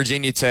 maybe a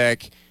Virginia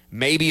Tech,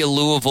 maybe a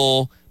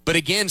Louisville. But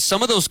again,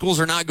 some of those schools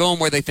are not going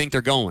where they think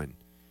they're going.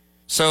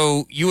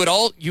 So you would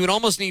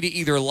almost need to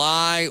either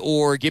lie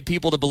or get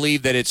people to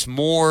believe that it's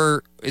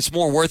more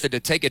worth it to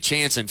take a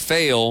chance and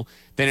fail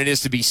than it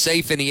is to be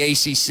safe in the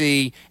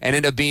ACC and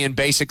end up being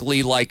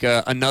basically like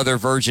another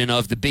version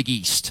of the Big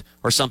East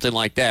or something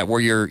like that, where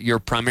you're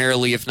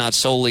primarily, if not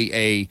solely,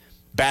 a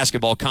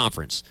basketball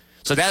conference.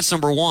 So that's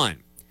number one.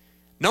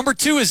 Number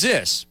two is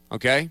this,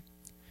 okay?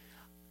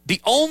 The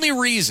only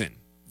reason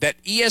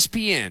that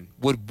ESPN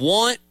would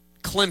want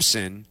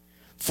Clemson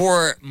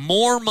for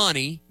more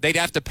money, they'd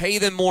have to pay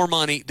them more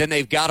money than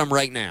they've got them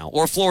right now,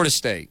 or Florida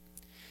State,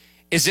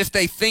 is if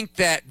they think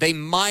that they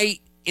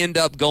might end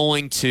up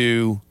going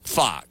to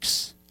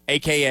Fox,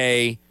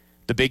 a.k.a.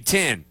 the Big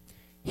Ten.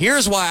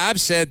 Here's why I've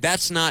said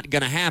that's not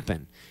going to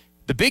happen.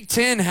 The Big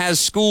Ten has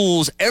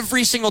schools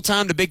every single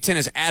time the Big Ten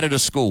has added a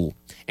school,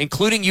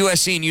 including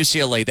USC and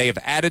UCLA. They have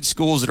added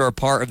schools that are a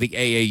part of the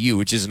AAU,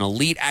 which is an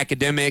elite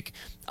academic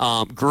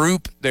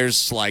group.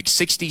 There's like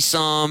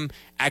 60-some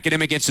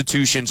academic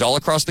institutions all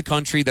across the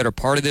country that are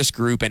part of this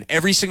group, and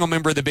every single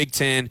member of the Big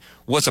Ten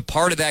was a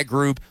part of that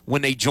group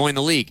when they joined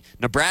the league.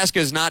 Nebraska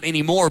is not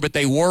anymore, but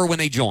they were when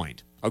they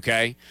joined.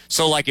 Okay?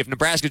 So, like, if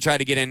Nebraska tried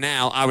to get in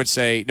now, I would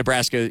say,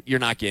 Nebraska, you're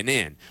not getting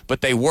in.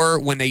 But they were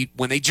when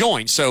they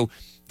joined. So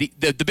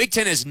the Big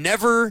Ten has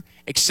never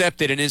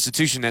accepted an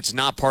institution that's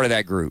not part of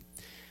that group.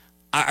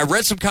 I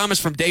read some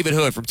comments from David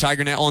Hood from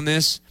TigerNet on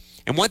this,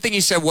 and one thing he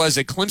said was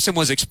that Clemson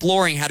was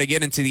exploring how to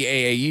get into the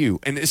AAU.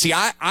 And, see,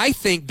 I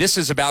think this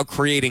is about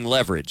creating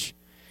leverage,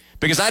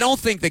 because I don't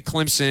think that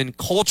Clemson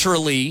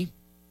culturally,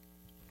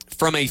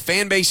 from a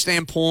fan base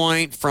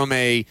standpoint, from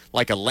a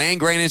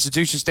land-grant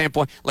institution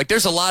standpoint, like,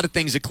 there's a lot of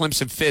things that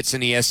Clemson fits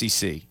in the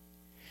SEC.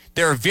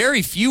 There are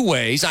very few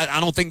ways. I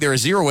don't think there are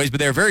zero ways, but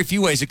there are very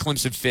few ways that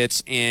Clemson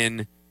fits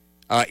in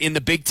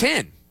the Big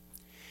Ten.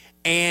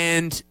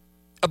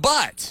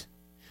 But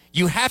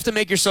you have to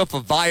make yourself a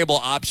viable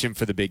option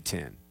for the Big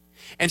Ten.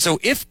 And so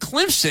if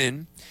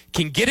Clemson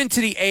can get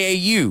into the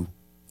AAU,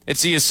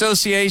 it's the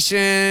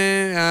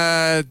Association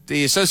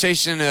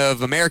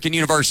of American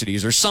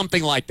Universities or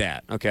something like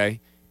that, okay?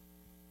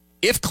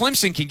 If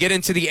Clemson can get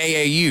into the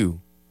AAU,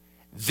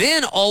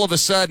 then all of a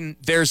sudden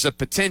there's a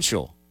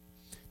potential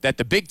that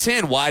the Big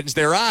Ten widens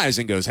their eyes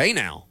and goes, hey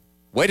now,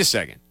 wait a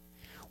second.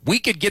 We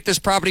could get this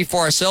property for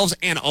ourselves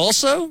and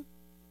also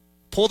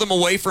pull them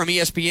away from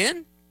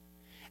ESPN,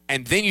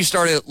 and then you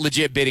start a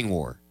legit bidding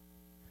war.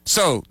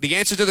 So the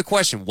answer to the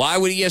question, why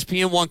would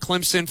ESPN want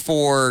Clemson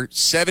for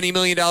 $70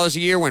 million a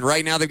year when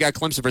right now they've got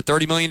Clemson for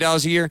 $30 million a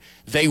year?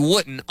 They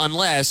wouldn't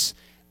unless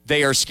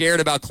they are scared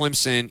about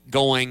Clemson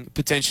going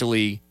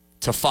potentially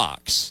to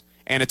Fox.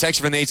 And a text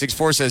from the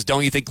 864 says,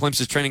 don't you think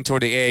Clemson's trending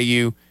toward the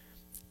AAU?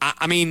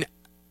 I mean,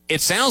 it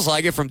sounds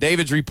like it from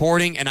David's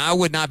reporting, and I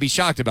would not be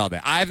shocked about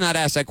that. I have not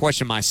asked that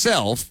question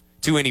myself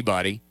to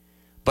anybody,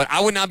 but I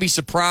would not be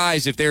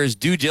surprised if there is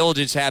due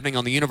diligence happening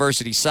on the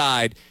university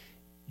side,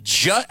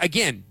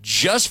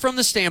 just from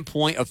the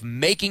standpoint of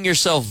making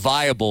yourself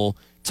viable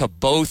to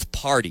both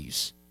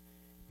parties.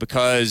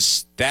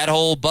 Because that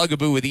whole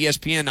bugaboo with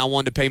ESPN, I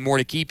wanted to pay more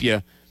to keep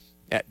you,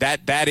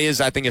 that is,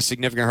 I think, a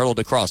significant hurdle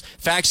to cross.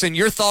 Faxon,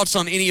 your thoughts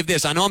on any of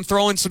this? I know I'm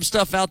throwing some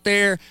stuff out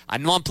there. I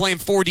know I'm playing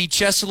 4D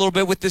chess a little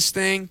bit with this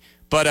thing,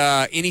 but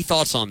any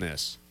thoughts on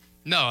this?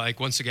 No,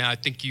 once again, I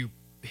think you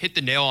hit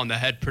the nail on the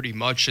head pretty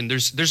much, and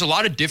there's a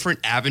lot of different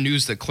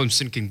avenues that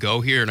Clemson can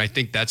go here, and I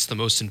think that's the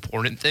most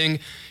important thing.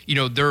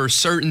 There are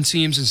certain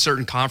teams in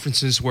certain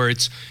conferences where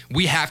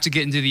we have to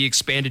get into the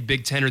expanded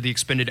Big Ten or the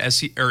expanded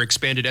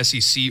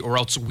SEC, or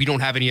else we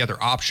don't have any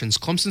other options.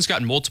 Clemson's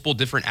got multiple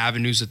different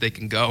avenues that they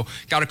can go.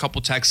 Got a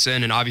couple texts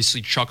in, and obviously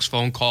Chuck's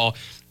phone call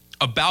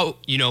about,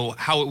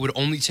 how it would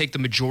only take the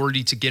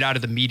majority to get out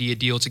of the media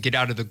deal, to get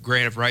out of the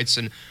grant of rights,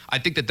 and I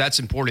think that that's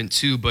important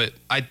too, but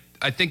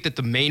I think that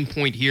the main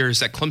point here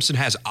is that Clemson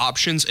has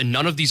options, and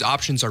none of these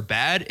options are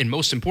bad. And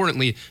most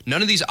importantly,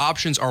 none of these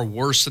options are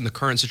worse than the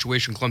current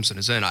situation Clemson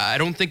is in. I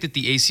don't think that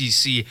the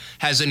ACC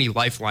has any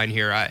lifeline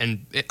here.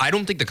 And I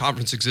don't think the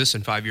conference exists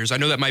in 5 years. I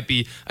know that might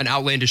be an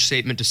outlandish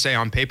statement to say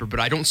on paper, but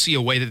I don't see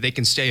a way that they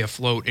can stay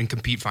afloat and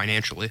compete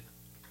financially.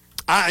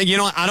 I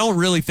don't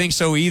really think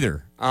so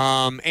either.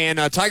 And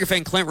Tiger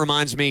fan Clint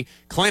reminds me,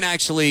 Clint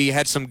actually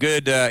had some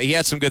good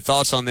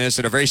thoughts on this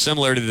that are very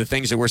similar to the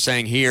things that we're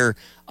saying here.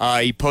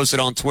 He posted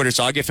on Twitter,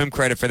 so I'll give him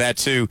credit for that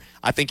too.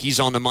 I think he's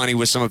on the money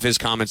with some of his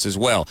comments as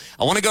well.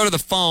 I want to go to the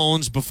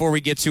phones before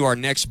we get to our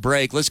next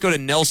break. Let's go to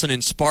Nelson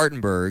in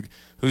Spartanburg,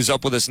 who's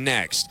up with us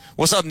next.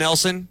 What's up,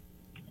 Nelson?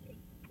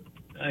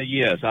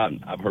 Yes,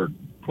 I've heard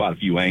quite a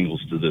few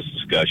angles to this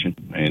discussion,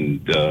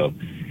 and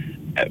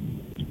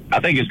I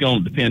think it's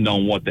going to depend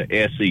on what the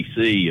SEC,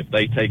 if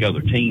they take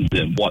other teams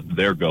in, what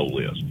their goal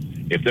is.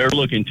 If they're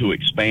looking to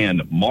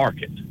expand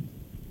market,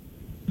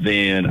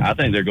 then I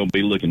think they're going to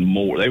be looking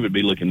more. They would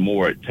be looking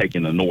more at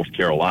taking a North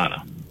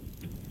Carolina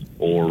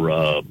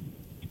or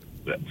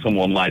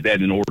someone like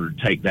that in order to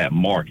take that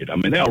market. I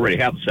mean, they already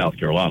have the South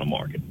Carolina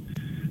market.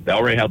 They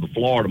already have the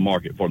Florida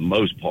market for the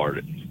most part.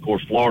 Of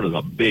course, Florida's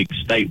a big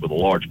state with a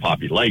large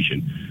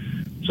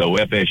population, so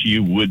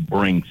FSU would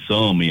bring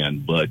some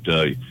in, but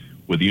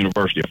with the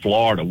University of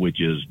Florida, which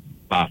is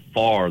by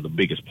far the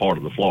biggest part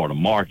of the Florida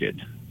market,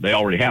 they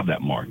already have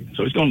that market.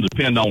 So it's going to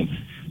depend on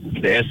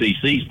the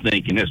SEC's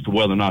thinking as to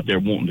whether or not they're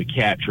wanting to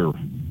capture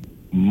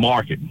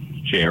market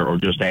share or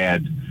just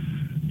add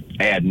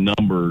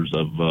numbers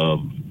of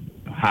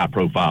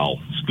high-profile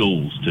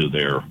schools to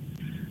their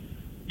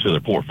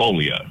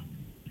portfolio.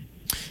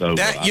 So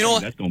that's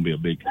going to be a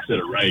big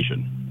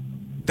consideration.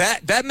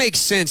 That makes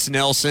sense,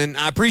 Nelson.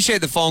 I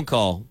appreciate the phone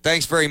call.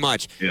 Thanks very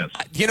much. Yes.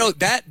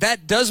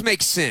 That does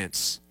make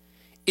sense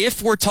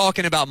if we're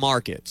talking about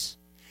markets.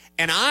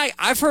 And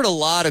I've heard a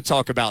lot of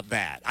talk about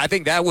that. I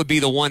think that would be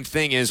the one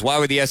thing is, why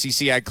would the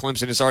SEC add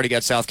Clemson? It's already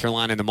got South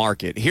Carolina in the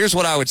market. Here's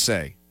what I would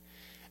say.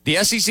 The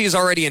SEC is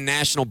already a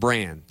national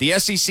brand. The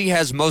SEC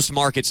has most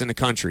markets in the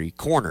country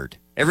cornered.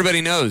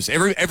 Everybody knows.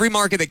 Every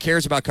market that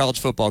cares about college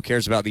football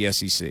cares about the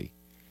SEC.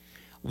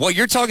 What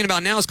you're talking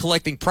about now is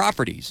collecting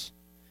properties.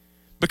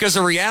 Because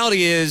the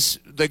reality is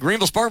the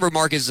Greenville-Spartanburg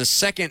market is the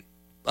second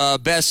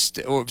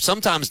best, or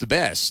sometimes the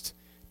best,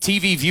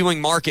 TV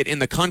viewing market in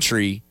the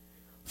country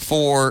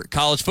for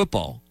college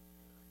football.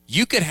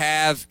 You could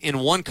have in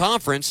one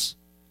conference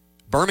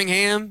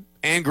Birmingham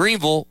and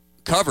Greenville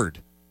covered.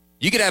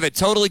 You could have it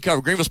totally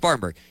covered,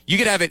 Greenville-Spartanburg. You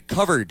could have it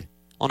covered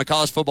on a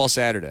college football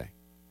Saturday.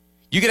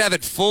 You could have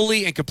it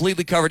fully and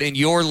completely covered in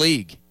your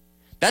league.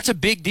 That's a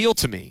big deal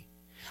to me.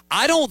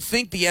 I don't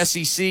think the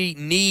SEC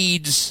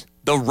needs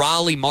the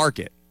Raleigh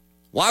market.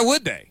 Why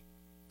would they?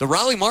 The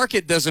Raleigh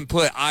market doesn't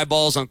put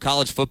eyeballs on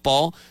college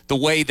football the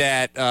way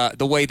that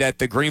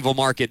the Greenville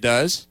market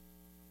does.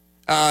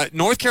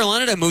 North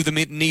Carolina doesn't move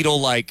the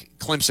needle like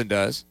Clemson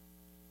does.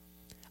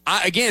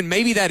 Again,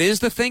 maybe that is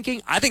the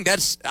thinking. I think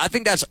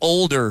that's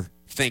older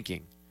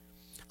thinking.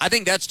 I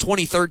think that's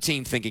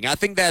 2013 thinking. I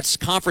think that's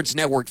conference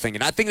network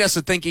thinking. I think that's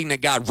the thinking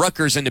that got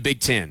Rutgers in the Big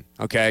Ten,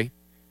 okay?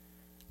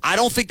 I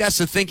don't think that's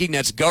the thinking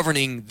that's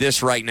governing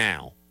this right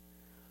now.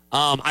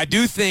 I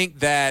do think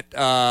that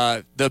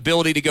the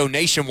ability to go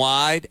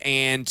nationwide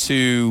and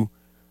to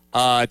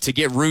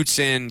get roots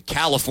in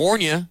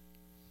California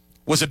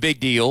was a big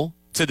deal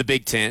to the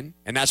Big Ten,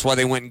 and that's why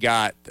they went and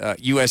got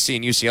USC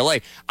and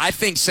UCLA. I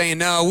think saying,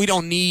 no, we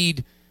don't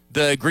need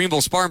the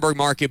Greenville-Spartanburg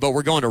market, but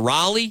we're going to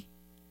Raleigh,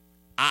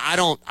 I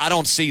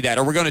don't see that.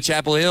 Or we're going to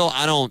Chapel Hill.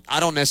 I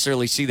don't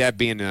necessarily see that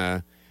being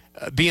a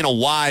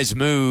wise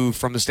move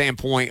from the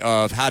standpoint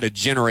of how to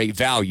generate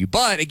value.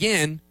 But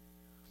again,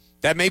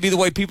 that may be the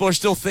way people are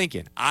still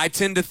thinking. I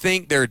tend to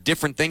think there are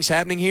different things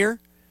happening here,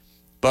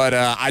 but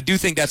I do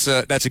think that's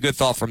a good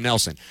thought from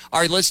Nelson. All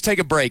right, let's take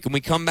a break. When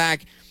we come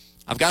back,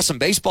 I've got some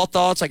baseball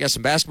thoughts. I got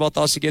some basketball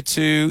thoughts to get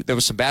to. There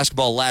was some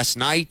basketball last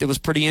night that was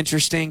pretty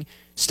interesting.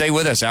 Stay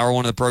with us. Hour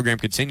one of the program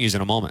continues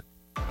in a moment.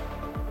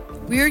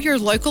 We're your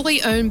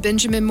locally owned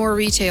Benjamin Moore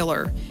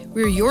retailer.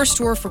 We're your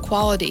store for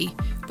quality,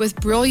 with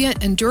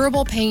brilliant and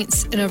durable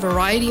paints in a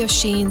variety of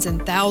sheens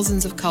and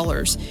thousands of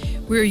colors.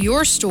 We're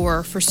your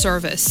store for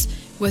service,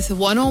 with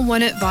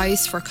one-on-one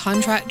advice for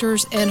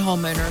contractors and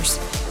homeowners.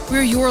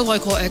 We're your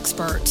local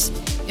experts,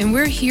 and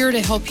we're here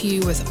to help you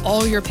with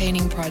all your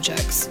painting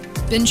projects.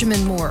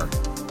 Benjamin Moore.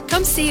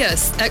 Come see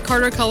us at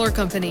Carter Color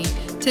Company,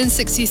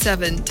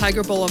 1067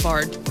 Tiger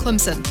Boulevard,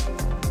 Clemson.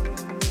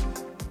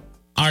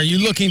 Are you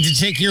looking to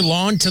take your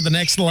lawn to the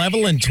next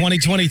level in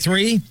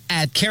 2023?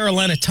 At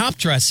Carolina Top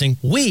Dressing,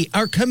 we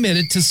are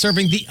committed to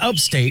serving the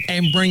upstate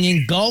and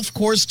bringing golf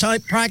course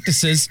type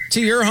practices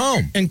to your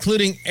home,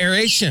 including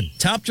aeration,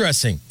 top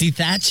dressing,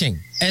 dethatching,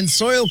 and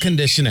soil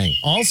conditioning.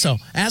 Also,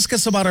 ask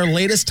us about our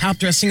latest top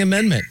dressing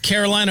amendment,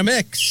 Carolina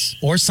Mix,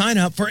 or sign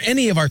up for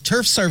any of our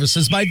turf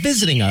services by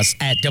visiting us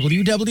at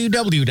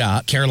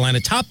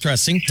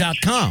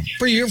www.carolinatopdressing.com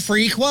for your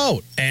free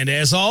quote. And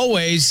as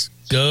always,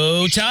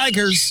 go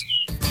Tigers!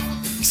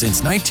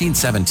 Since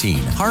 1917,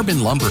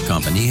 Harbin Lumber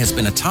Company has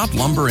been a top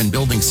lumber and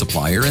building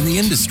supplier in the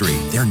industry.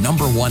 Their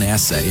number one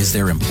asset is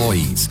their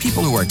employees,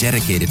 people who are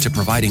dedicated to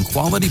providing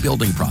quality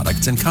building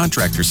products and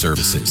contractor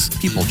services.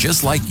 People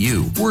just like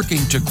you, working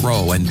to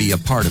grow and be a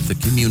part of the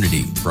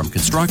community. From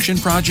construction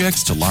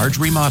projects to large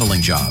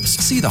remodeling jobs,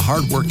 see the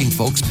hardworking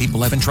folks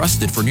people have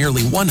entrusted for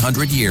nearly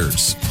 100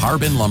 years.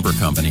 Harbin Lumber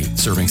Company,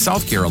 serving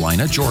South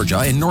Carolina, Georgia,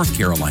 and North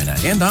Carolina,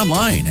 and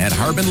online at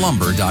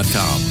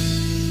harbinlumber.com.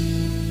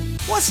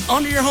 What's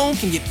under your home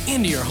can get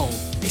into your home.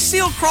 A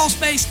sealed crawl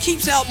space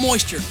keeps out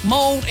moisture,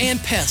 mold,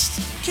 and pests.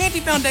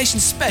 Canty Foundation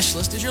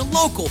Specialist is your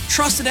local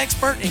trusted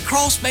expert in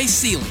crawl space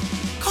sealing.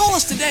 Call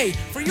us today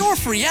for your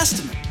free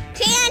estimate.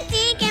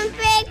 Canty can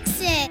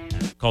fix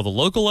it. Call the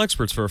local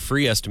experts for a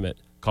free estimate.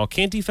 Call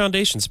Canty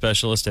Foundation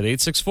Specialist at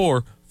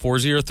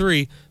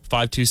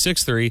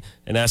 864-403-5263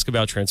 and ask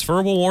about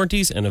transferable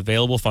warranties and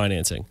available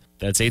financing.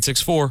 That's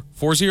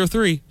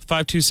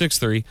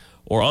 864-403-5263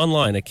 or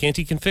online at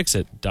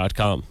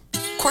cantycanfixit.com.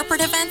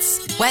 Corporate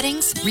events,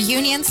 weddings,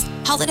 reunions,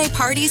 holiday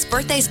parties,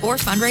 birthdays, or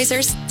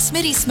fundraisers,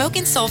 Smitty's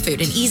Smokin' Soul Food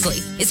in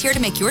Easley is here to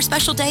make your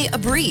special day a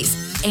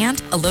breeze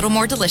and a little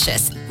more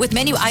delicious. With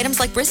menu items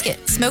like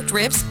brisket, smoked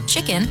ribs,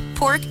 chicken,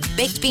 pork,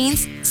 baked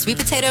beans, sweet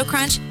potato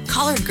crunch,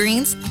 collard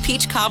greens,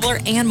 peach cobbler,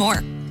 and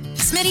more.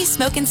 Smitty's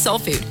Smokin' Soul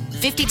Food,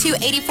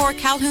 5284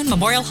 Calhoun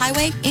Memorial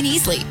Highway in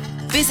Easley.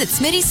 Visit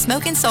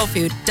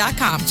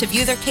Smitty'sSmokin'SoulFood.com to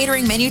view their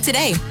catering menu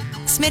today.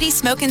 Smitty's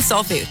Smokin'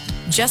 Soul Food,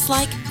 just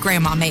like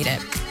Grandma made it.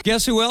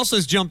 Guess who else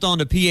has jumped on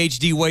to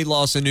PhD weight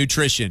loss and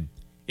nutrition?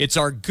 It's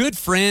our good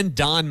friend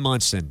Don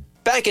Munson.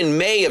 Back in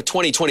May of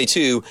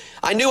 2022,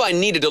 I knew I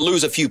needed to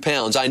lose a few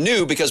pounds. I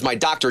knew because my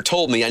doctor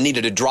told me I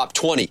needed to drop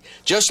 20.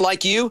 Just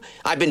like you,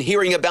 I've been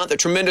hearing about the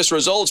tremendous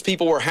results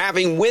people were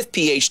having with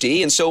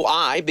PhD, and so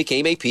I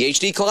became a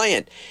PhD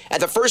client.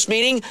 At the first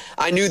meeting,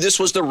 I knew this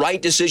was the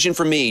right decision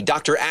for me.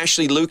 Dr.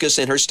 Ashley Lucas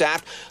and her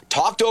staff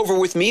talked over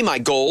with me my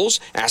goals,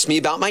 asked me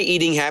about my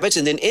eating habits,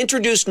 and then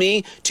introduced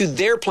me to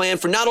their plan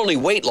for not only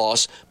weight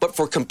loss, but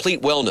for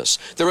complete wellness.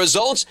 The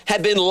results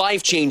have been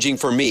life-changing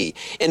for me.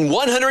 In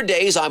 100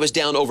 days, I was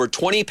down over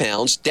 20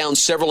 pounds, down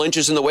several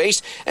inches in the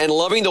waist, and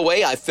loving the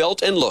way I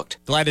felt and looked.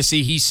 Glad to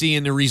see he's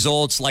seeing the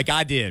results like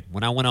I did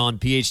when I went on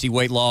PhD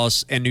weight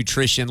loss and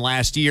nutrition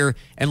last year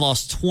and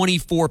lost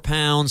 24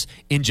 pounds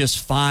in just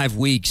 5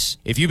 weeks.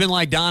 If you've been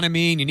like Don and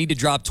me and you need to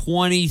drop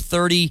 20,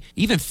 30,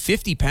 even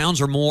 50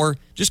 pounds or more,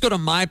 just go to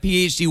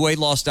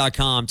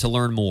myphdweightloss.com to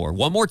learn more.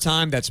 One more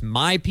time, that's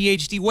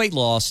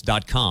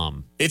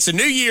myphdweightloss.com. It's a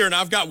new year, and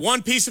I've got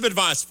one piece of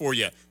advice for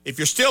you. If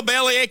you're still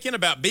belly aching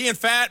about being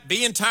fat,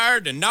 being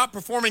tired, and not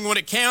performing when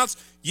it counts,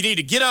 you need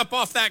to get up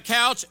off that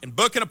couch and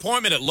book an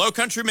appointment at Low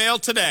Country Mail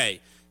today.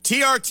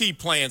 TRT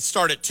plans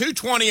start at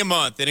 $220 a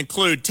month and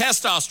include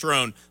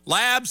testosterone,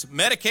 labs,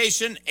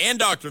 medication, and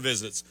doctor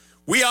visits.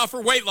 We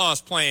offer weight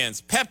loss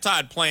plans,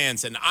 peptide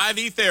plans, and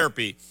IV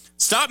therapy.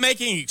 Stop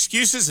making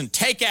excuses and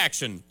take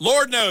action.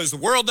 Lord knows the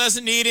world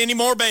doesn't need any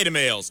more beta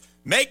males.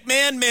 Make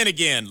men men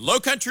again.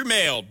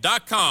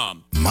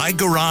 LowCountryMail.com. My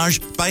Garage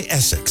by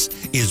Essex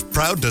is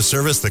proud to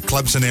service the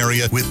Clemson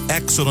area with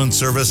excellent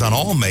service on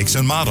all makes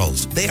and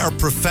models. They are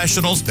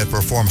professionals that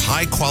perform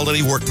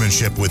high-quality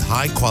workmanship with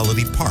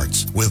high-quality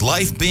parts. With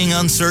life being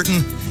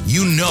uncertain,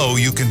 you know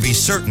you can be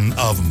certain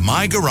of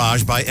My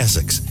Garage by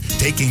Essex,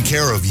 taking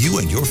care of you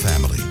and your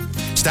family.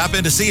 Stop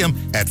in to see them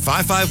at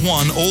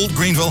 551 Old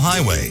Greenville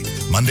Highway,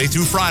 Monday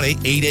through Friday,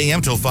 8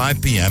 a.m. till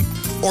 5 p.m.,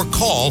 or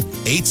call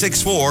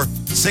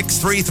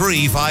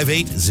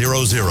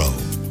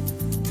 864-633-5800.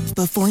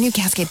 Before new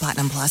Cascade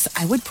Platinum Plus,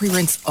 I would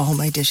pre-rinse all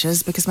my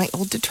dishes because my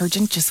old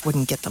detergent just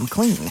wouldn't get them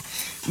clean.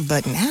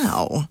 But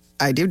now,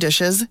 I do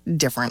dishes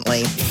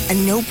differently.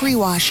 And no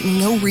pre-wash,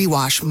 no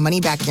rewash,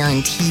 money-back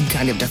guaranteed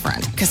kind of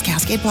different. Because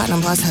Cascade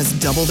Platinum Plus has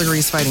double the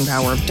grease-fighting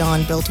power of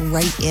Dawn built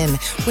right in,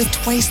 with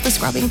twice the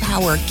scrubbing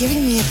power,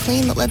 giving me a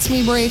clean that lets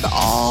me break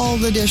all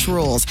the dish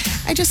rules.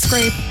 I just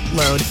scrape,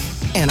 load,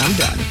 and I'm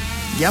done.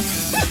 Yep.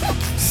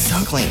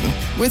 So clean.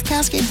 With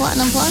Cascade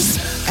Platinum Plus,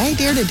 I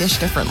dare to dish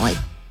differently.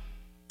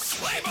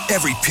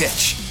 Every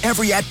pitch,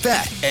 every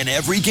at-bat, and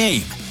every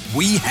game,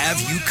 we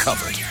have you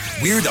covered.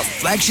 We're the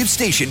flagship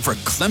station for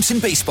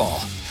Clemson baseball.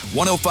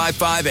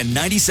 105.5 and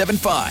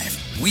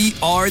 97.5. We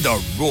are the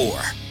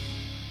Roar.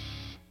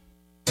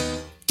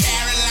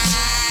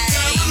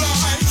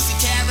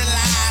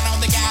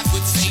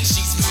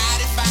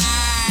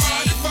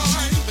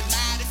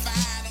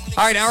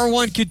 All right, Hour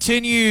 1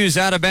 continues.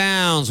 Out of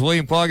bounds.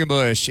 William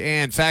Quaggenbush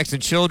and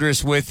Faxon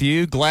Childress with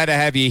you. Glad to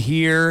have you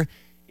here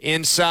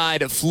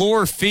inside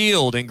Fluor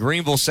Field in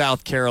Greenville,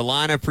 South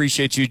Carolina.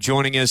 Appreciate you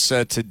joining us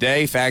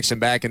today. Faxon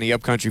back in the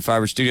Upcountry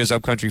Fiber studios.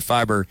 Upcountry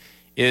Fiber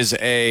is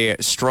a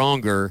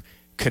stronger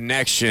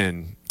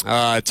connection.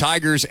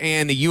 Tigers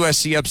and the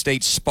USC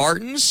Upstate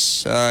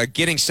Spartans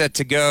getting set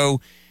to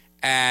go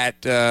at,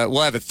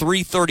 we'll have a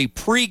 3:30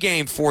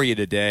 pregame for you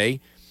today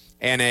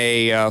and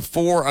a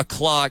 4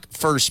 o'clock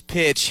first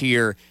pitch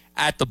here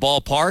at the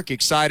ballpark.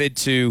 Excited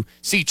to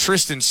see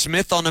Tristan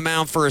Smith on the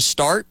mound for a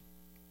start.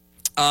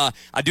 I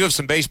do have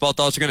some baseball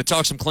thoughts. We're going to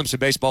talk some Clemson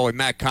baseball with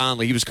Matt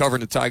Conley. He was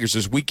covering the Tigers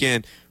this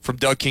weekend from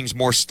Doug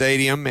Kingsmore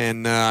Stadium,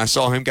 and I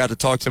saw him, got to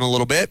talk to him a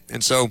little bit.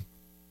 And so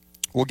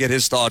we'll get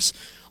his thoughts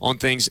on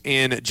things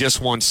in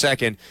just 1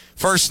 second.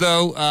 First,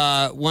 though,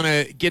 want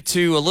to get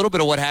to a little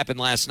bit of what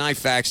happened last night,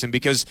 Faxon,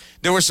 because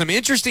there were some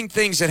interesting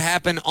things that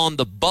happened on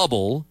the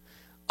bubble.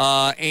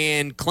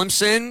 And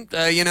Clemson,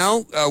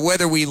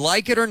 whether we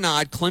like it or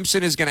not,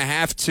 Clemson is going to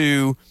have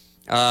to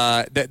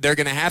they're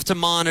going to have to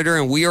monitor,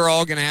 and we are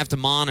all going to have to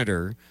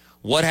monitor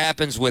what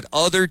happens with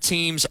other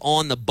teams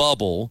on the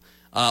bubble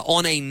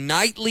on a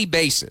nightly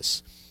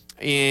basis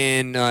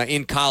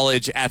in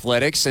college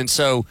athletics. And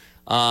so,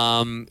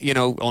 on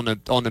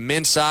the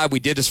men's side, we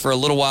did this for a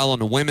little while on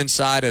the women's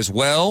side as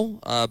well.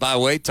 By the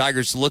way,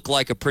 Tigers look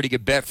like a pretty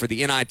good bet for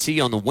the NIT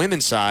on the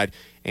women's side,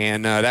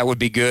 and that would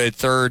be good.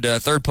 Third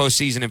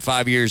postseason in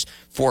 5 years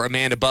for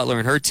Amanda Butler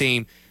and her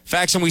team.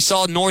 Faxon, we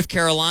saw North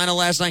Carolina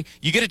last night.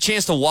 You get a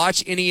chance to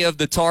watch any of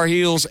the Tar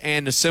Heels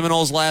and the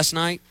Seminoles last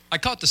night? I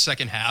caught the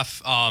second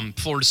half.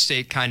 Florida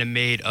State kind of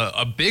made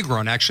a big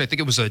run. Actually, I think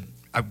it was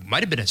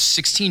might have been a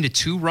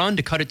 16-2 run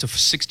to cut it to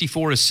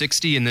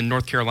 64-60, and then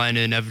North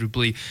Carolina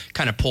inevitably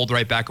kind of pulled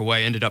right back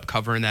away, ended up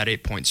covering that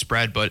 8-point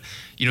spread. But,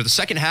 the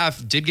second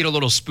half did get a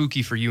little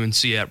spooky for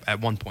UNC at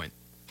one point.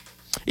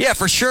 Yeah,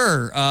 for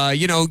sure.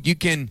 You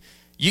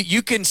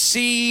can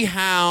see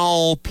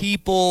how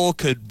people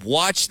could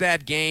watch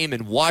that game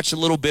and watch a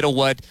little bit of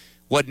what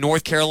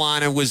North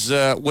Carolina was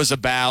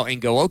about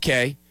and go,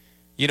 okay,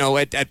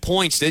 at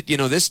points that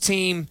this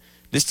team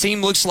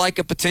looks like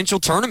a potential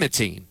tournament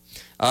team.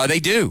 They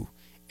do,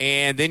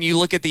 And then you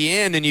look at the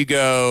end and you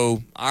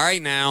go, all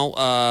right,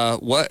 now,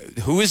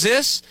 who is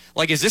this?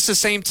 Like, is this the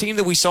same team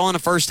that we saw in the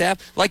first half?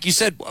 Like you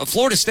said,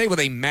 Florida State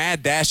with a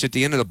mad dash at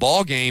the end of the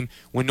ball game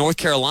when North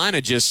Carolina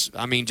just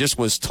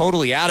was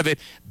totally out of it.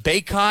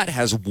 Bacot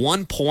has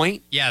 1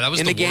 point. Yeah, that was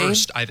the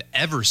worst I've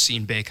ever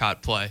seen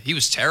Bacot play. He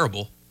was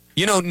terrible.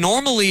 You know,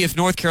 normally if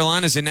North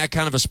Carolina's in that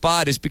kind of a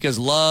spot, it's because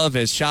Love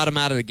has shot him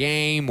out of the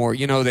game, or,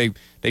 you know, they've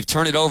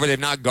turned it over, they've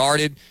not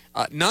guarded.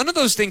 None of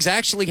those things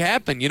actually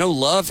happened. You know,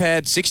 Love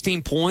had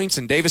 16 points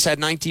and Davis had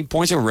 19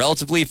 points. They were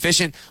relatively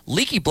efficient.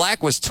 Leaky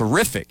Black was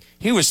terrific.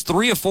 He was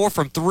 3 of 4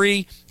 from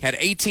 3, had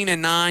 18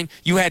 and 9.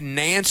 You had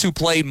Nance, who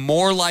played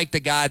more like the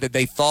guy that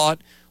they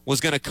thought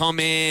was going to come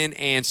in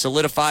and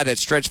solidify that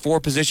stretch 4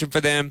 position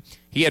for them.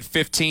 He had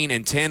 15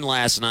 and 10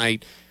 last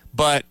night.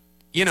 But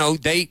you know,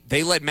 they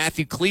let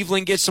Matthew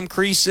Cleveland get some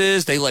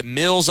creases. They let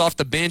Mills off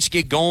the bench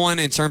get going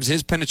in terms of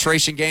his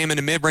penetration game and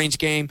the mid-range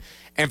game.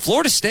 And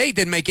Florida State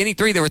didn't make any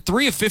three. They were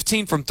 3 of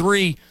 15 from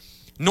 3.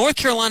 North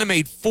Carolina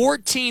made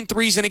 14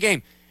 threes in a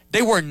game.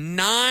 They were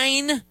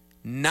 9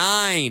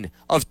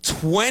 of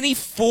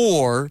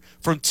 24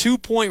 from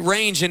 2-point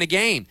range in a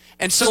game.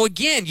 And so,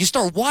 again, you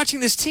start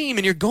watching this team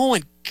and you're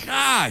going,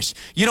 gosh.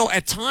 You know,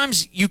 at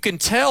times you can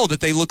tell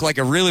that they look like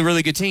a really,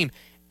 really good team.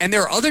 And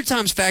there are other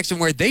times, Faxon,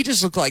 where they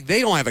just look like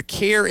they don't have a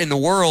care in the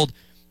world.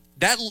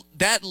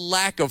 That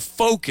lack of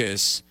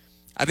focus,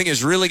 I think,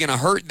 is really going to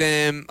hurt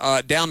them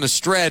down the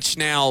stretch.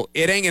 Now,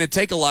 it ain't going to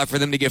take a lot for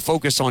them to get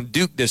focused on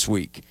Duke this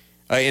week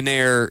in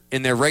their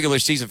regular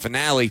season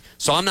finale.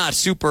 So I'm not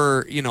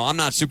super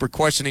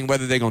questioning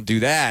whether they're going to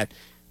do that.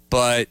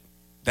 But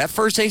that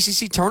first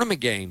ACC tournament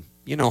game,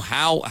 you know,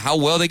 how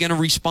well they're going to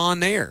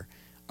respond there.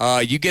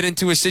 You get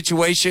into a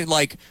situation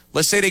like,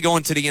 let's say they go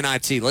into the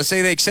NIT. Let's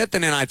say they accept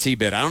an NIT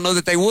bid. I don't know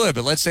that they would,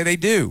 but let's say they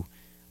do.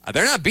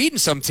 They're not beating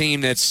some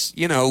team that's,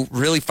 you know,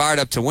 really fired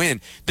up to win.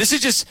 This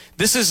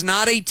is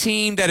not a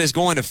team that is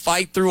going to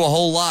fight through a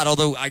whole lot,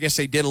 although I guess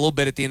they did a little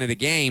bit at the end of the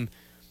game.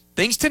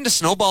 Things tend to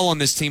snowball on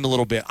this team a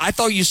little bit. I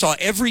thought you saw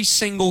every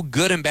single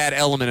good and bad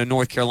element of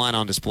North Carolina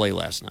on display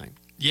last night.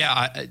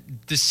 Yeah,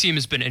 this team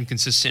has been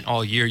inconsistent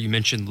all year. You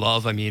mentioned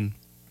Love. I mean,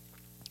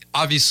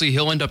 obviously,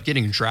 he'll end up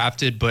getting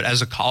drafted, but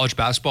as a college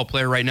basketball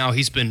player right now,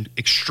 he's been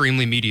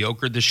extremely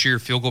mediocre this year.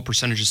 Field goal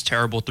percentage is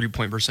terrible.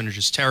 Three-point percentage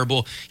is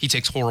terrible. He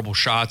takes horrible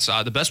shots.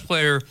 The best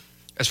player,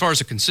 as far as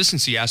the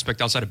consistency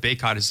aspect outside of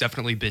Bacot, has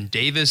definitely been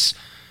Davis.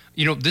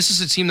 You know, this is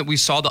a team that we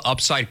saw the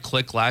upside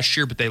click last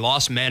year, but they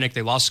lost Manic.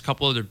 They lost a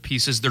couple other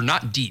pieces. They're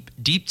not deep.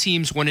 Deep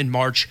teams win in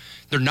March.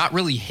 They're not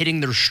really hitting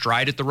their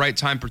stride at the right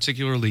time,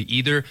 particularly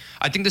either.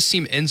 I think this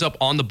team ends up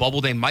on the bubble.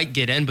 They might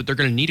get in, but they're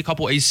going to need a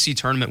couple ACC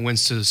tournament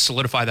wins to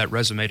solidify that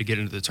resume to get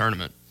into the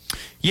tournament.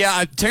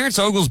 Yeah, Terrence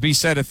Oglesby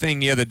said a thing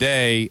the other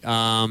day.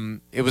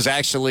 It was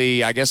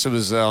actually, I guess it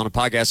was on a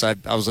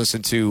podcast I was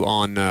listening to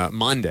on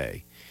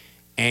Monday,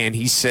 and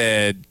he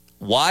said,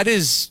 why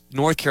does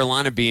North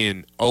Carolina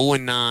being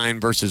 0-9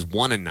 versus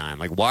 1-9?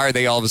 Like, why are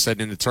they all of a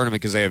sudden in the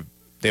tournament? Because they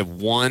have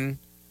one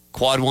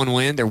quad one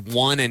win. They're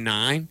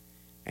 1-9,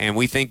 and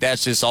we think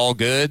that's just all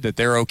good, that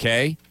they're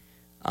okay.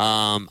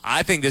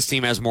 I think this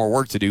team has more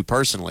work to do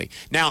personally.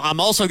 Now, I'm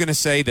also going to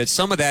say that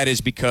some of that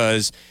is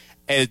because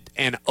an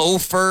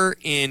 0-fer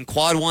in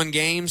quad one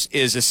games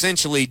is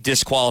essentially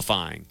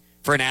disqualifying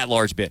for an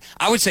at-large bid.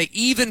 I would say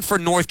even for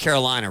North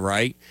Carolina,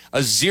 right?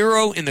 A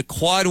 0 in the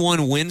quad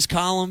one wins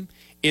column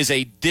is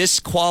a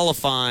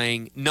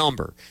disqualifying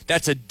number.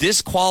 That's a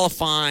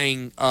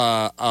disqualifying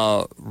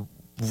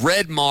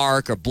red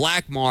mark or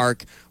black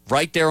mark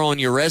right there on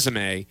your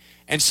resume.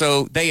 And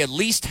so they at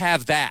least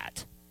have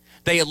that.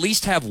 They at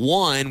least have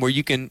one where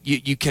you can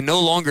no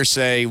longer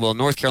say, well,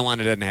 North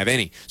Carolina doesn't have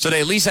any. So they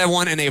at least have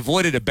one, and they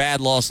avoided a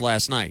bad loss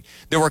last night.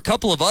 There were a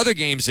couple of other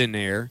games in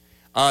there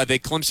that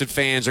Clemson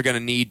fans are going to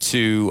need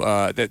to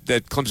that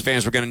Clemson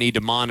fans were going to need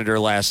to monitor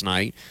last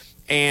night,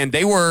 and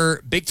they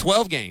were Big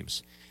 12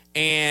 games.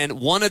 And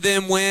one of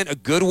them went a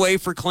good way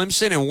for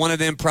Clemson, and one of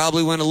them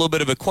probably went a little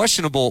bit of a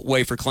questionable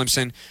way for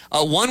Clemson.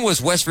 One was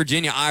West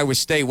Virginia, Iowa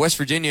State. West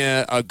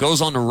Virginia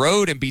goes on the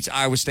road and beats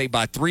Iowa State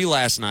by 3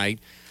 last night.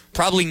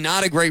 Probably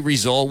not a great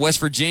result. West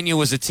Virginia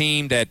was a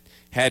team that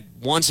had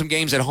won some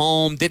games at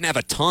home, didn't have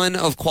a ton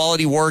of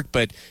quality work,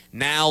 but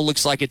now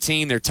looks like a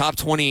team. They're top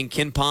 20 in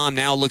KenPom.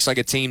 Now looks like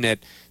a team that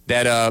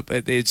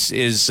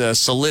is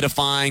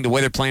solidifying the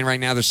way they're playing right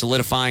now. They're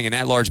solidifying an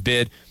at-large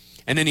bid.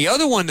 And then the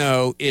other one,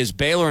 though, is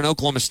Baylor and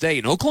Oklahoma State.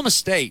 And Oklahoma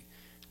State,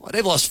 well,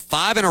 they've lost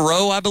 5 in a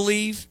row, I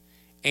believe.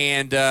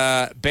 And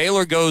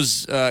Baylor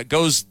goes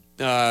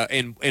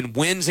and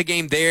wins a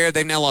game there.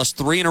 They've now lost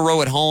 3 in a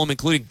row at home,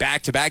 including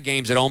back-to-back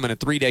games at home in a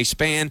 3-day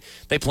span.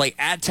 They play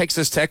at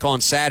Texas Tech on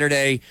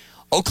Saturday.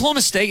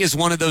 Oklahoma State is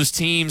one of those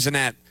teams in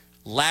that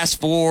last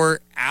 4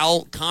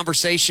 out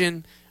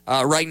conversation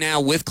right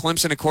now with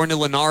Clemson, according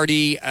to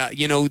Lenardi.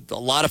 A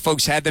lot of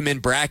folks had them in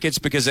brackets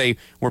because they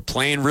were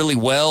playing really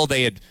well.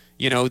 They had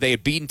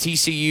beaten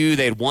TCU.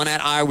 They had won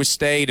at Iowa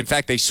State. In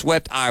fact, they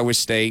swept Iowa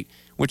State,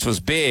 which was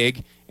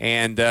big.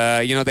 And,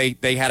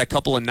 they had a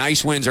couple of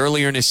nice wins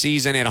earlier in the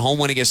season. They had a home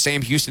win against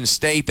Sam Houston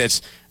State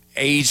that's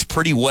aged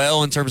pretty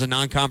well in terms of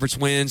non-conference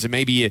wins, and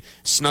maybe it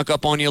snuck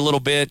up on you a little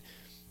bit.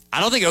 I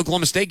don't think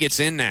Oklahoma State gets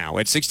in now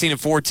at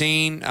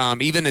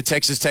 16-14. Even the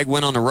Texas Tech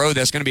win on the road,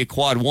 that's going to be a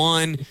quad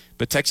one,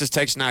 but Texas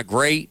Tech's not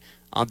great.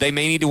 They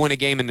may need to win a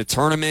game in the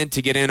tournament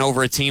to get in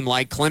over a team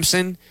like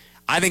Clemson.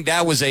 I think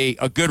that was a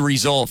good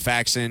result,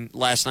 Faxon,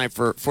 last night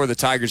for the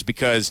Tigers,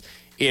 because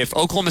if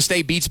Oklahoma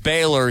State beats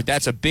Baylor,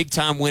 that's a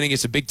big-time win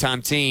against a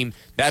big-time team.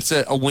 That's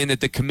a win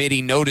that the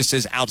committee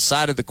notices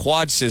outside of the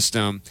quad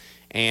system.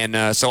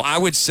 And so I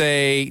would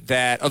say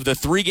that of the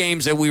 3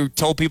 games that we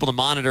told people to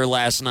monitor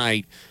last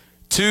night,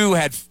 2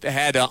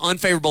 had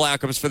unfavorable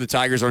outcomes for the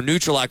Tigers or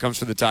neutral outcomes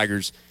for the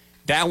Tigers.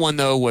 That one,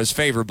 though, was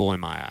favorable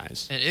in my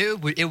eyes. And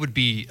it would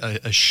be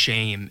a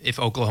shame if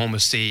Oklahoma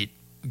State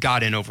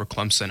got in over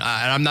Clemson. And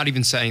I'm not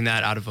even saying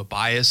that out of a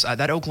bias.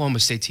 That Oklahoma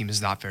State team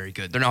is not very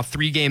good. They're now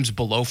 3 games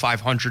below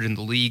 500 in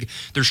the league.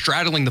 They're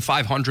straddling the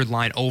 500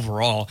 line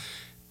overall.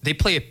 They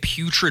play a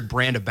putrid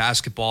brand of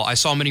basketball. I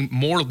saw many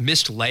more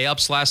missed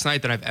layups last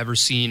night than I've ever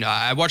seen.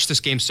 I watched this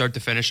game start to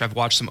finish. I've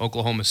watched some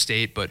Oklahoma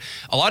State, but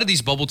a lot of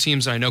these bubble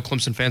teams, and I know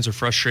Clemson fans are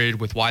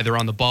frustrated with why they're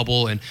on the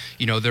bubble, and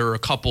there are a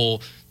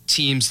couple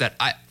teams that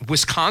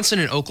Wisconsin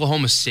and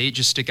Oklahoma State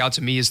just stick out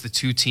to me as the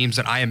 2 teams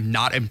that I am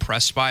not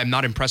impressed by. I'm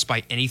not impressed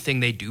by anything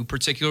they do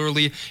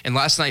particularly. And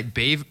last night,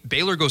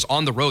 Baylor goes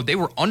on the road. They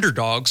were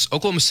underdogs.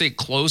 Oklahoma State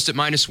closed at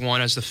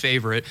 -1 as the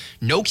favorite.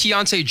 No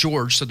Keontae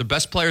George, so the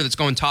best player that's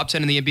going top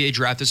 10 in the NBA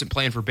draft isn't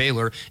playing for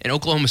Baylor. And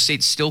Oklahoma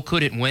State still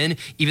couldn't win,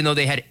 even though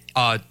they had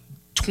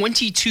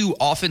 22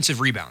 offensive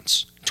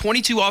rebounds.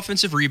 22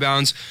 offensive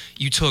rebounds.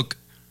 You took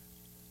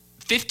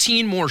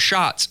 15 more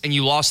shots and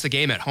you lost the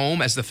game at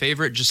home as the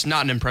favorite. Just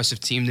not an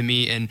impressive team to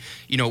me. And,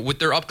 with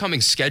their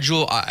upcoming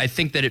schedule, I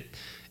think that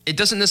it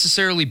doesn't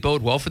necessarily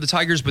bode well for the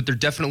Tigers, but there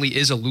definitely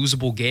is a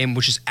losable game,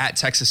 which is at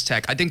Texas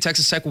Tech. I think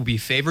Texas Tech will be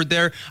favored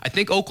there. I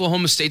think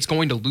Oklahoma State's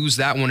going to lose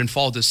that one and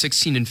fall to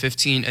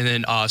 16-15 and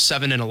then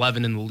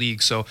 7-11 in the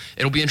league. So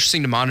it'll be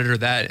interesting to monitor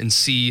that and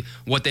see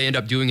what they end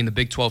up doing in the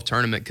Big 12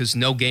 tournament, because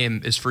no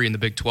game is free in the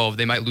Big 12.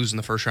 They might lose in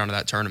the first round of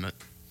that tournament.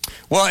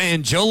 Well,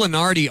 and Joe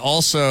Lunardi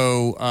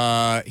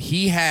also,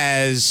 he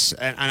has,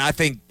 and I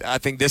think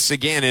this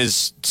again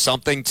is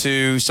something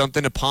to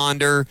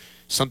ponder,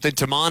 something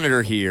to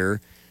monitor here.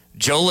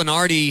 Joe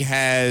Lunardi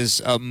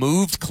has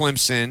moved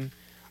Clemson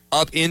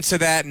up into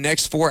that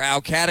next 4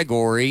 out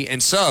category,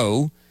 and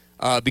so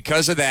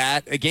because of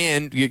that,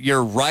 again,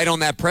 you're right on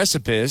that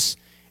precipice,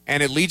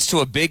 and it leads to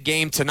a big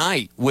game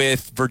tonight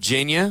with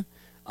Virginia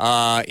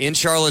in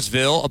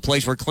Charlottesville, a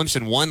place where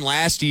Clemson won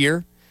last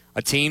year.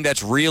 A team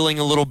that's reeling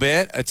a little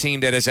bit, a team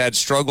that has had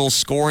struggles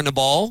scoring the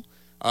ball.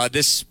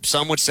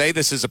 Some would say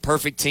this is a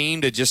perfect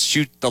team to just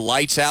shoot the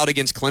lights out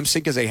against Clemson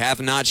because they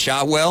have not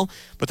shot well.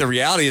 But the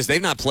reality is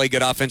they've not played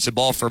good offensive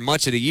ball for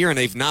much of the year, and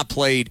they've not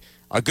played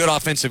a good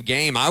offensive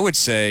game, I would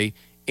say,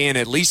 in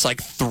at least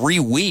like 3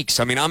 weeks.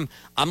 I mean, I'm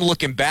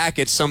looking back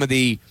at some of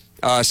the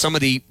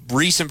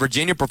recent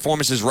Virginia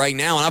performances right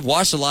now, and I've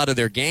watched a lot of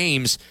their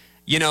games.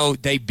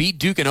 They beat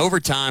Duke in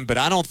overtime, but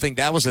I don't think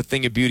that was a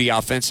thing of beauty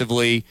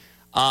offensively.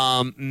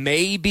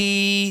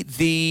 Maybe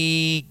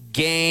the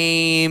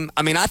game,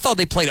 I thought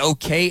they played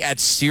okay at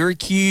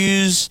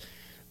Syracuse.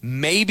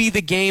 Maybe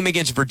the game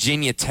against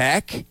Virginia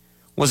Tech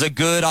was a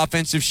good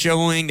offensive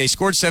showing. They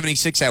scored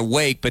 76 at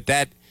Wake, but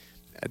that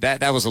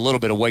was a little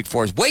bit of Wake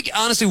Forest.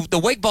 Honestly, the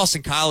Wake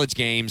Boston College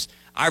games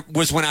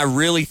was when I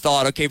really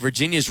thought, okay,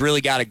 Virginia's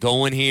really got it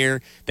going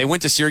here. They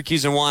went to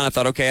Syracuse and won. I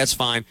thought, okay, that's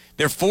fine.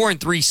 They're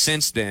 4-3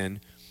 since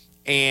then.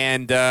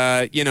 And,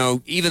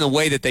 even the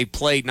way that they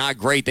played, not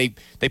great.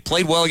 They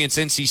played well against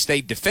NC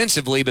State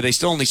defensively, but they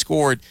still only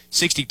scored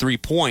 63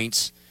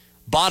 points.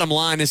 Bottom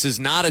line, this is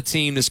not a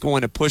team that's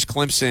going to push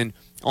Clemson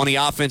on the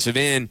offensive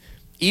end.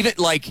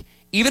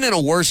 Even in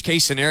a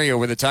worst-case scenario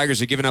where the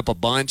Tigers are giving up a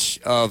bunch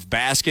of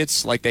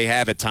baskets like they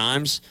have at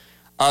times,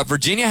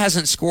 Virginia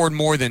hasn't scored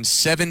more than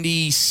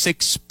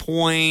 76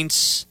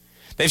 points.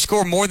 They've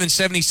scored more than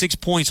 76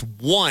 points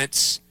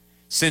once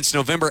since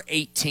November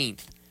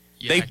 18th.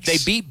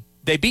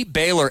 They beat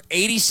Baylor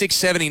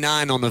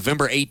 86-79 on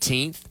November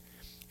 18th,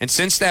 and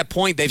since that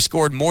point, they've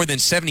scored more than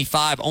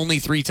 75 only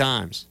 3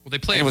 times. Well,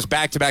 it was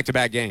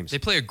back-to-back games. They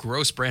play a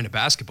gross brand of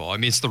basketball.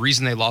 It's the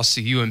reason they lost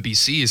to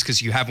UMBC is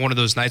because you have one of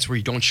those nights where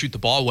you don't shoot the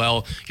ball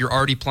well. You're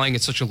already playing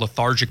at such a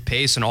lethargic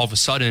pace, and all of a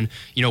sudden,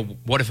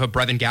 what if a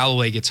Brevin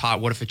Galloway gets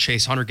hot? What if a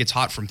Chase Hunter gets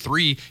hot from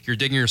 3? You're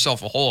digging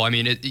yourself a hole.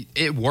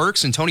 It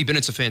works, and Tony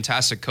Bennett's a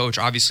fantastic coach.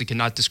 Obviously,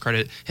 cannot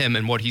discredit him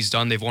and what he's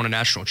done. They've won a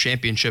national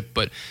championship,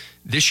 but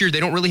this year, they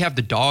don't really have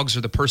the dogs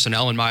or the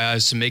personnel, in my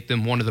eyes, to make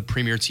them one of the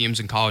premier teams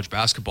in college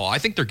basketball. I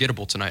think they're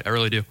gettable tonight. I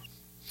really do.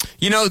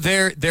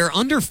 They're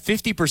under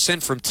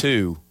 50% from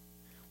 2,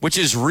 which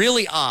is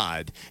really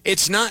odd.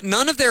 It's not.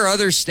 None of their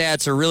other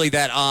stats are really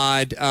that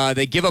odd.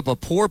 They give up a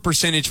poor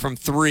percentage from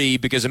 3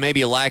 because of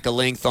maybe a lack of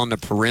length on the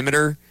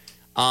perimeter.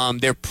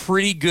 They're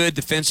pretty good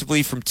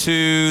defensively from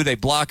 2. They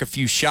block a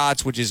few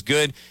shots, which is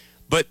good.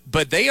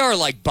 But they are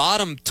like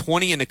bottom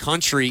 20 in the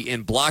country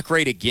in block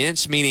rate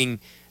against, meaning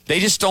they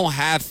just don't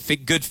have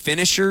good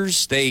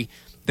finishers. They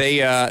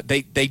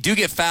They do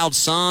get fouled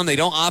some. They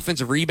don't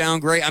offensive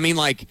rebound great. I mean,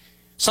 like,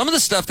 some of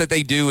the stuff that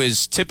they do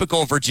is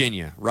typical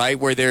Virginia, right,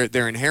 where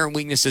they're inherent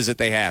weaknesses that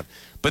they have.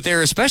 But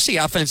they're, especially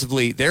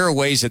offensively, there are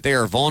ways that they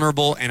are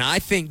vulnerable, and I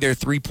think their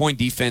three-point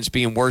defense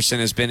being worse than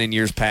has been in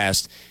years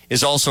past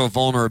is also a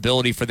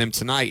vulnerability for them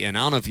tonight. And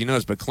I don't know if you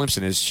noticed, but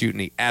Clemson is shooting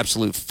the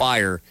absolute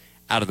fire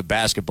out of the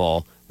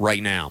basketball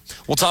right now.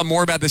 We'll talk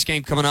more about this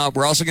game coming up.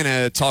 We're also going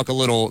to talk a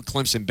little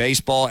Clemson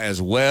baseball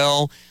as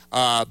well.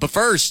 But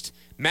first,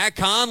 Matt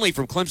Conley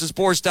from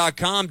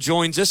ClemsonSports.com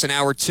joins us in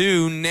Hour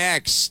 2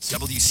 next.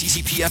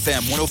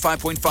 WCCP-FM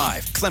 105.5,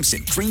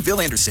 Clemson, Greenville,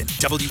 Anderson.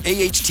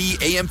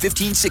 WAHT AM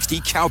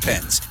 1560,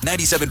 Cowpens.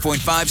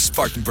 97.5,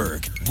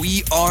 Spartanburg.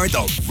 We are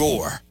the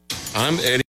Roar. I'm Eddie.